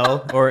an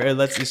L, or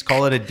let's just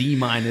call it a D-.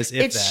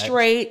 It's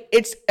straight.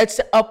 It's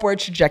an upward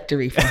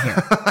trajectory from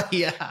here.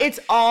 Yeah. It's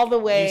all the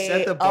way. You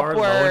set the bar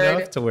upward. Low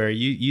enough to where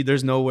you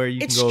there's nowhere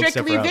you can go except for up. It's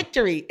strictly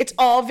victory. It's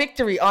all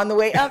victory on the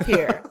way up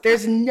here.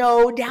 There's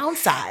no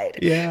downside.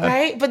 Yeah.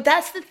 Right? But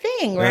that's the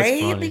thing,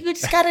 right? Like, you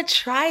just gotta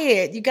try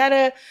it. You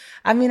gotta.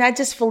 I mean, I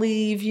just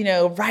believe,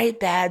 write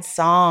bad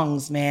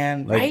songs,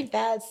 man. Write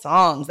bad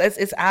songs.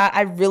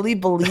 I really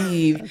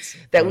believe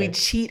that we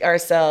cheat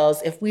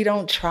ourselves if we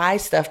don't try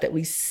stuff that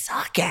we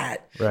suck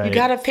at. Right. You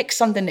got to pick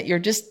something that you're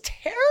just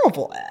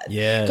terrible at.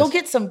 Yes. Go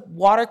get some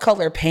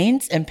watercolor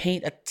paints and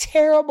paint a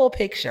terrible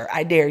picture.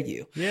 I dare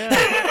you. Yeah.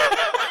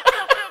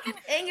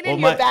 Hang it in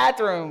your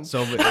bathroom.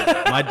 So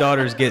my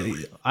daughters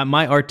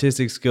my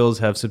artistic skills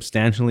have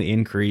substantially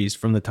increased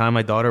from the time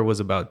my daughter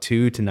was about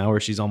 2 to now where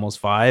she's almost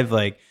 5.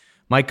 Like,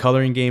 my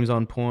coloring game's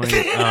on point.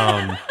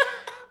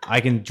 I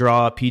can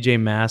draw PJ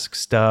Masks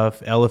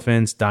stuff,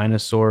 elephants,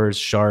 dinosaurs,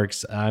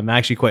 sharks. I'm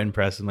actually quite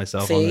impressed with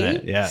myself on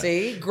that. Yeah.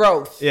 See?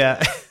 Growth.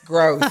 Yeah.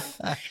 Growth.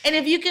 And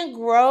if you can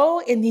grow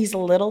in these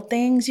little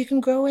things, you can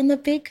grow in the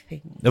big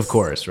things. Of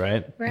course,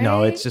 right?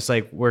 No, it's just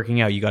like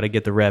working out. You got to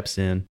get the reps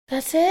in.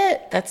 That's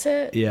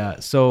it. Yeah.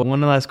 So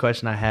one last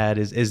question I had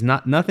is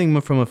nothing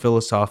from a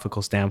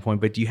philosophical standpoint,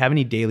 but do you have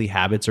any daily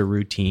habits or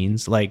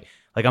routines? Like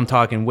I'm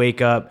talking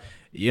wake up,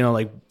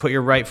 like put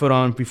your right foot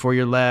on before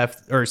your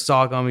left, or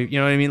sock on me. You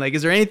know what I mean? Like,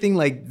 is there anything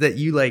like that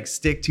you like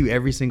stick to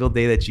every single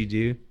day that you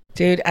do?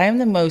 Dude, I am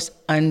the most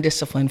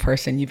undisciplined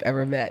person you've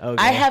ever met.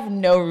 Okay. I have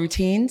no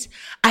routines.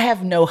 I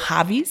have no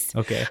hobbies.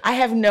 Okay. I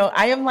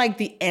am like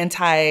the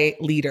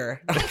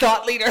anti-leader,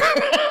 thought leader.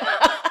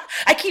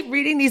 I keep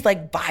reading these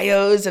like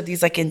bios of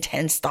these like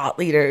intense thought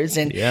leaders.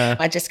 And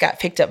I just got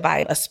picked up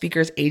by a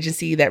speaker's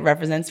agency that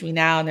represents me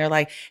now. And they're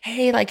like,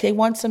 hey, like they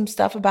want some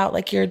stuff about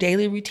like your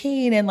daily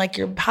routine and like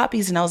your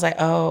hobbies. And I was like,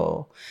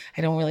 oh,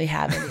 I don't really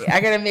have any.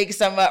 I got to make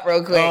some up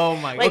real quick. Oh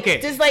my God.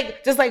 Okay. Does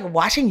like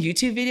watching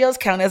YouTube videos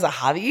count as a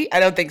hobby? I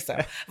don't think so.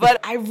 But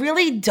I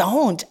really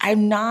don't.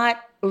 I'm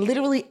not.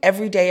 Literally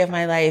every day of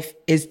my life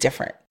is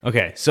different.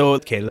 Okay. So,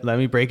 let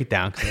me break it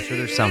down because I'm sure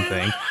there's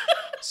something.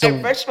 So,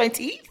 I brush my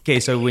teeth. Okay,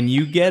 so when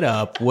you get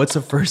up, what's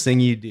the first thing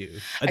you do?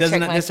 It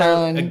doesn't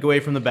necessarily go away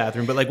from the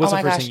bathroom, but like, what's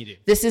the first thing you do?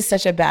 This is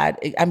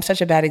I'm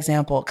such a bad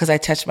example because I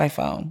touch my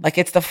phone. Like,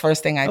 it's the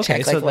first thing I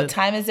check. Like, what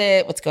time is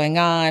it? What's going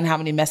on? How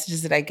many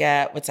messages did I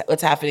get?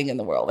 What's happening in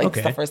the world? Like,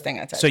 it's the first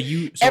thing I touch.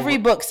 Every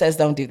book says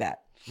don't do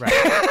that.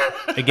 Right.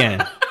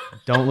 Again,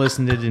 don't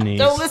listen to Denise.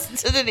 Don't listen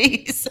to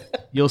Denise.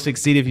 You'll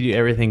succeed if you do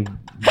everything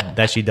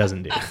that she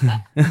doesn't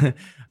do.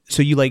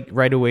 So you like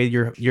right away,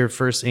 your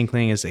first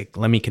inkling is like,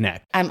 let me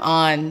connect. I'm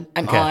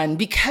on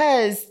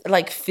because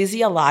like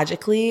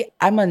physiologically,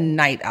 I'm a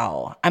night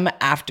owl. I'm an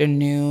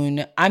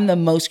afternoon. I'm the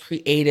most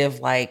creative,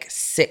 like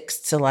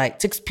 6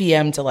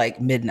 p.m. to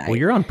like midnight. Well,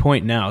 you're on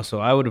point now.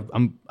 So I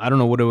don't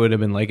know what it would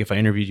have been like if I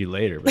interviewed you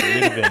later, but it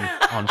would have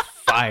been on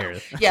fire.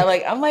 Yeah,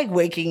 like I'm like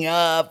waking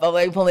up. I'm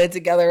like pulling it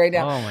together right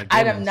now. Oh my goodness.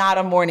 I am not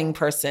a morning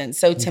person.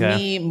 So to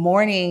me,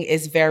 morning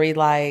is very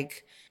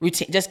like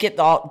routine. Just get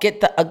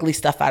the ugly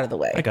stuff out of the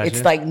way.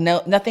 It's like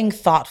nothing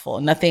thoughtful,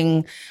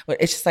 nothing.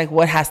 It's just like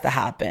what has to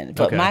happen.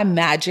 But my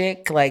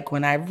magic, like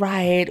when I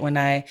write, when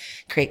I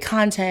create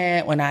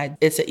content,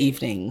 it's an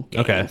evening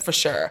game for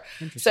sure.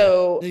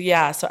 So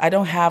so I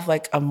don't have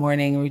like a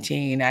morning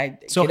routine. I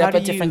get up at a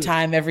different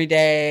time every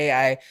day.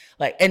 I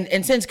like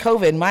and since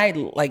COVID, my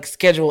like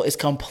schedule is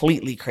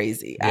completely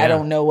crazy. I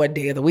don't know what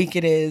day of the week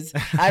it is.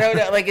 I don't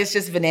know. Like it's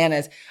just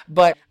bananas.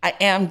 But I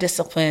am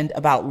disciplined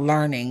about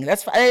learning.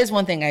 That is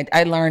one thing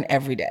I learn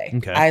every day.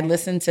 Okay. I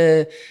listen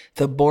to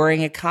the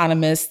boring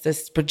economists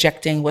that's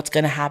projecting what's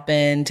going to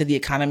happen to the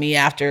economy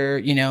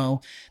after,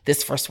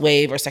 this first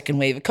wave or second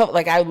wave of COVID.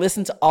 Like I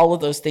listen to all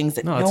of those things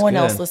that no one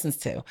else listens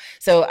to.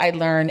 So I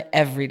learn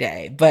every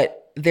day,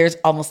 but there's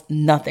almost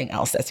nothing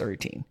else that's a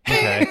routine.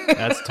 Okay.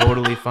 That's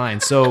totally fine.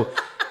 So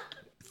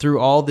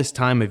through all this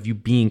time of you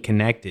being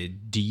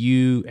connected, do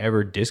you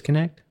ever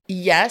disconnect?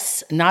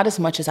 Yes, not as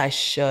much as I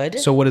should.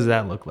 So what does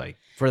that look like?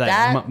 For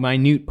that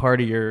minute part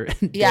of your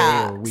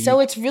day or week? So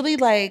it's really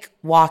like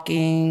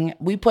walking.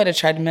 We put a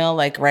treadmill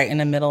like right in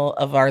the middle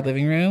of our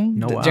living room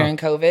during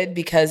COVID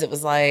because it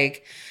was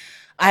like,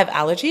 I have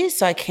allergies,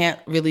 so I can't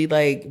really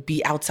like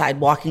be outside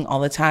walking all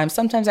the time.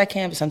 Sometimes I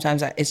can, but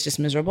sometimes it's just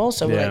miserable.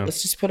 So we're like,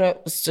 let's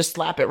just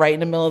slap it right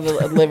in the middle of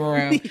the living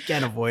room. You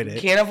can't avoid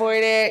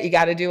it. You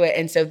got to do it.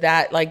 And so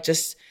that like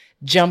just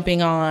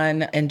jumping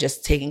on and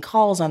just taking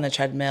calls on the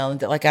treadmill. And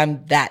like,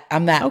 I'm that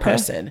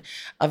person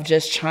of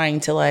just trying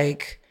to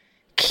like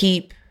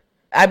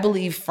I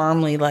believe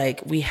firmly,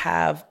 like we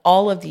have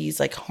all of these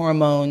like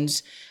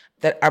hormones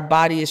that our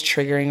body is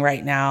triggering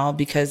right now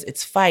because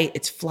it's fight,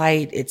 it's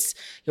flight,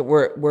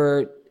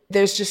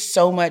 there's just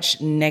so much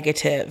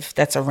negative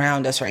that's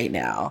around us right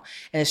now.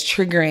 And it's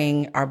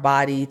triggering our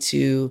body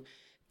to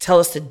tell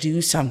us to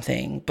do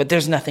something, but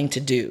there's nothing to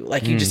do.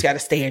 Like you just got to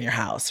stay in your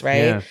house,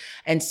 right? Yeah.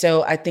 And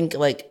so I think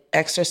like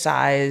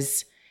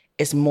exercise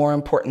is more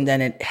important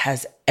than it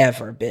has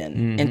ever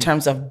been in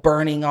terms of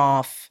burning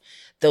off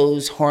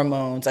those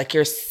hormones. Like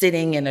you're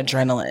sitting in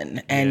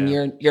adrenaline and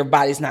your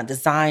body's not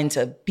designed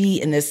to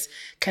be in this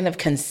kind of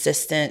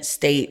consistent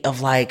state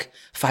of like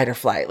fight or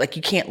flight. Like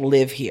you can't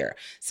live here.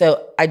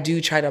 So I do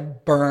try to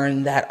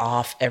burn that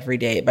off every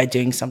day by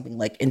doing something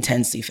like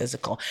intensely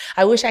physical.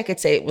 I wish I could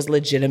say it was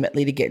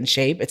legitimately to get in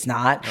shape. It's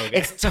not. Okay.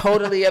 It's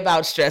totally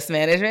about stress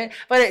management,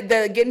 but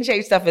the get in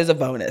shape stuff is a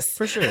bonus.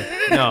 For sure.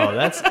 No,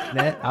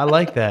 I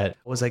like that.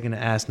 What was I going to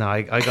ask now?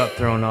 I got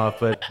thrown off,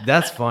 but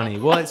that's funny.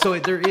 Well, so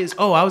there is,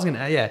 I was going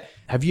to,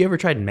 have you ever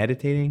tried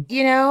meditating?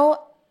 It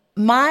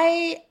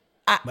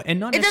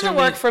doesn't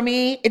work for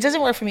me. It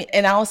doesn't work for me.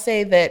 And I'll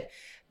say that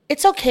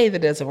it's okay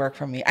that it doesn't work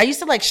for me. I used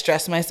to like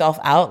stress myself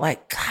out.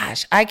 Like,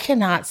 gosh, I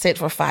cannot sit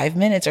for 5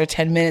 minutes or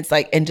 10 minutes,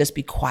 like, and just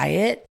be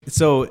quiet.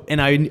 So,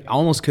 and I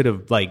almost could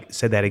have like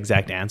said that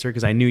exact answer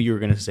because I knew you were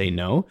going to say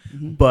no.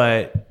 Mm-hmm.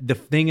 But the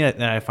thing that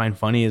I find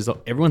funny is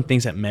everyone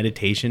thinks that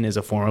meditation is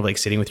a form of like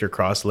sitting with your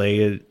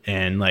cross-legged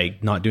and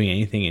like not doing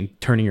anything and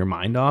turning your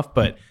mind off.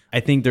 But I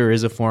think there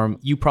is a form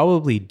you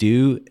probably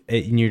do,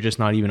 and you're just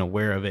not even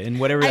aware of it. And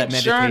whatever that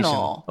meditation,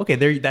 journal. Okay,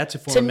 that's a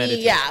form of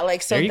meditation. Yeah,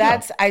 like so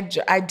that's I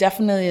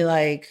definitely me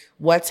like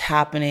what's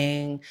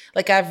happening.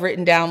 Like I've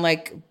written down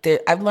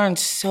I've learned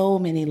so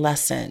many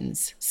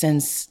lessons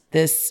since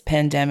this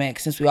pandemic,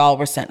 since we all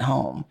were sent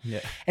home.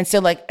 Yeah. And so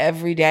like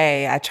every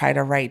day I try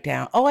to write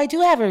down, oh, I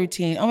do have a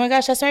routine. Oh my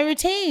gosh, that's my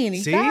routine.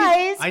 See?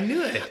 Guys. I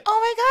knew it. Oh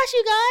my gosh,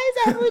 you guys,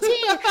 I have a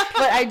routine.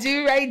 But I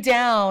do write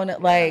down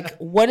like,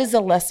 what is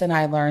a lesson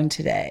I learned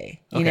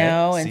today? You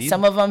know, and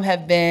some of them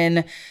have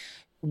been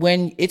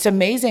when it's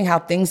amazing how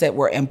things that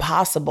were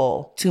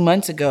impossible 2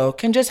 months ago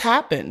can just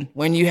happen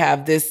when you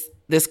have this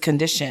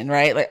condition,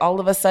 right? Like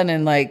all of a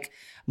sudden, like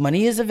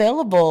money is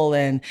available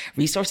and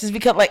resources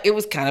become like, it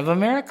was kind of a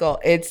miracle.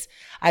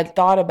 I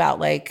thought about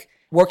like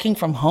working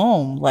from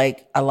home.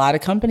 Like a lot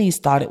of companies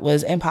thought it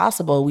was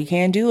impossible. We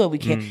can't do it. We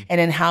can't. And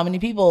then how many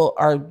people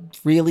are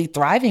really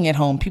thriving at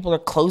home? People are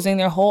closing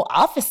their whole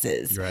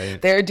offices.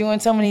 Right. They're doing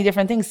so many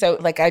different things. So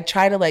like I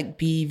try to like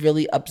be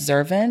really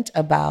observant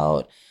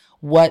about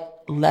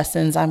what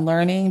lessons I'm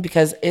learning,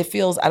 because it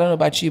feels, I don't know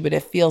about you, but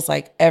it feels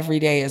like every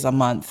day is a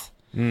month.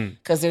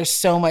 Because there's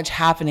so much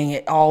happening.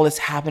 It all is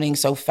happening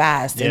so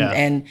fast. Yeah.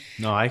 And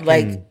no,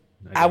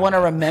 I want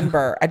to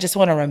remember. I just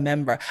want to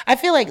remember. I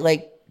feel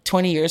like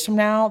 20 years from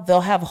now,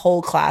 they'll have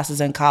whole classes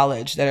in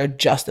college that are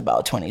just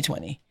about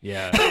 2020.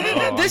 Yeah.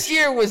 Oh, this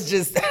year was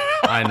just...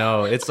 I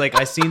know. It's like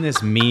I seen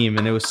this meme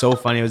and it was so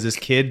funny. It was this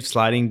kid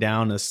sliding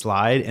down a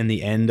slide and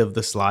the end of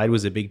the slide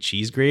was a big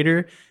cheese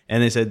grater.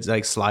 And they said it's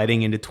like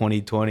sliding into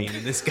 2020.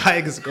 And this guy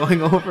is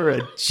going over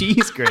a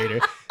cheese grater.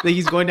 Like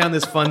he's going down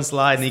this fun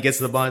slide and he gets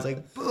to the bottom. It's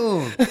like,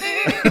 boom.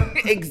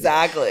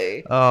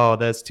 Exactly. Oh,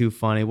 that's too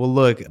funny. Well,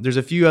 look, there's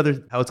a few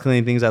other house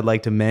cleaning things I'd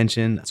like to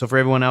mention. So for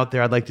everyone out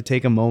there, I'd like to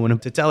take a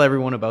moment to tell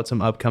everyone about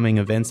some upcoming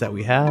events that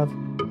we have.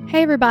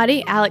 Hey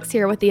everybody, Alex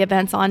here with the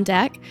events on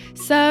deck.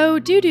 So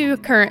due to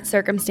current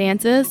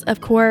circumstances,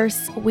 of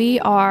course, we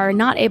are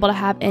not able to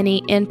have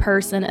any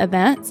in-person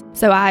events.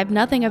 So I have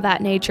nothing of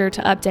that nature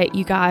to update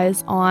you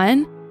guys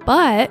on,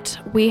 but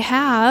we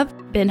have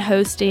been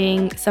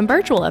hosting some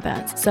virtual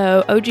events.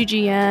 So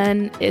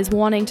OGGN is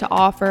wanting to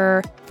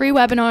offer free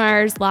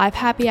webinars, live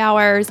happy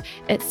hours,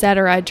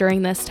 etc.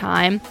 during this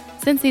time.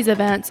 Since these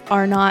events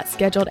are not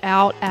scheduled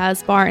out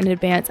as far in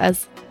advance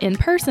as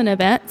in-person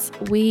events,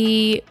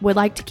 we would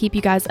like to keep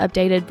you guys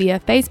updated via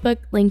Facebook,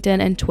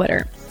 LinkedIn, and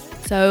Twitter.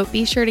 So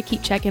be sure to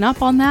keep checking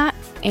up on that,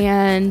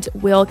 and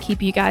we'll keep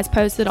you guys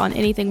posted on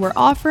anything we're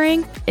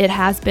offering. It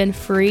has been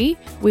free.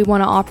 We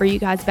want to offer you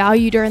guys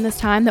value during this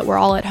time that we're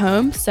all at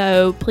home,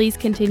 so please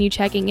continue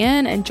checking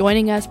in and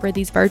joining us for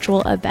these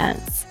virtual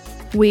events.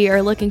 We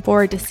are looking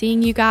forward to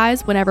seeing you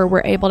guys whenever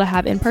we're able to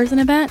have in-person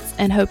events,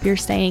 and hope you're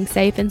staying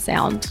safe and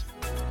sound.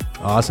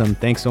 Awesome.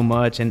 Thanks so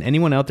much. And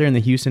anyone out there in the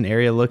Houston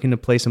area looking to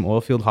play some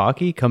oil field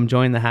hockey, come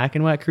join the Hack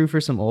and Whack crew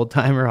for some old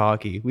timer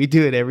hockey. We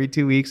do it every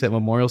 2 weeks at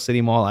Memorial City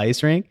Mall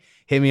Ice Rink.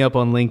 Hit me up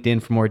on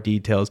LinkedIn for more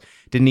details.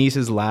 Denise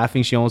is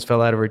laughing. She almost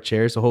fell out of her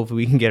chair, so hopefully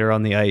we can get her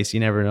on the ice. You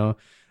never know.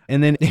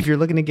 And then if you're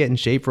looking to get in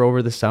shape for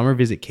over the summer,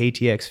 visit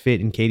KTX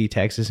Fit in Katy,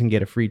 Texas, and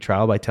get a free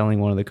trial by telling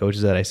one of the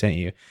coaches that I sent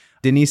you.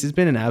 Denise, it's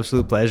been an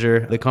absolute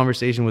pleasure. The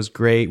conversation was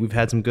great. We've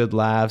had some good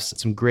laughs,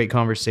 some great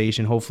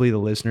conversation. Hopefully the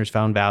listeners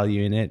found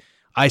value in it.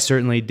 I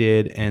certainly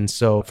did. And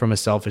so from a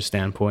selfish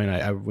standpoint,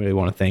 I really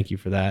want to thank you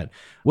for that.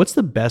 What's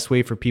the best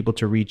way for people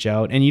to reach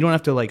out? And you don't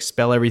have to like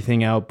spell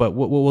everything out, but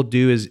what we'll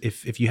do is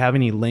if you have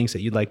any links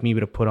that you'd like me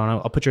to put on,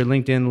 I'll put your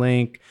LinkedIn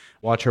link,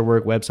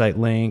 WatchHerWork website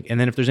link. And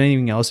then if there's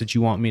anything else that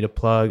you want me to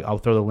plug, I'll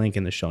throw the link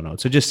in the show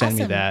notes. So just send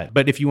me that.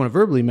 But if you want to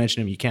verbally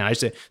mention them, you can. I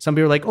say some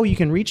people are like, oh, you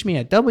can reach me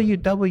at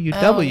www.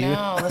 Oh,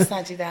 no, let's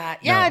not do that.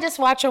 Yeah, just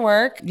watch your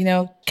work,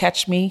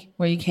 catch me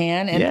where you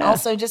can. And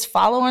also just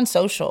follow on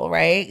social,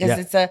 right?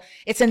 Because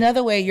it's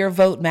another way your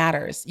vote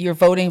matters. You're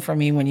voting for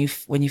me when you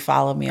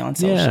follow me on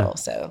social. Yeah.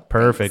 So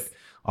perfect. Thanks.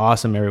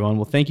 Awesome, everyone.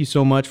 Well, thank you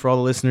so much for all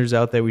the listeners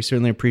out there. We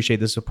certainly appreciate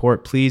the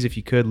support. Please, if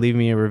you could, leave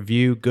me a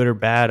review, good or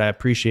bad. I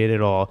appreciate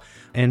it all.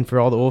 And for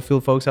all the oil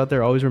field folks out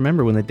there, always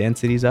remember, when the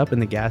density's up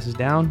and the gas is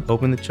down,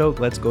 open the choke.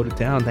 Let's go to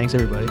town. Thanks,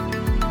 everybody.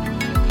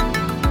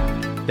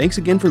 Thanks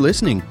again for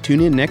listening.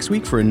 Tune in next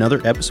week for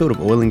another episode of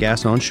Oil and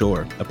Gas on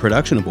Shore, a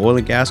production of Oil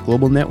and Gas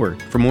Global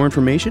Network. For more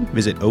information,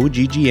 visit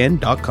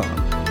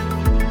OGGN.com.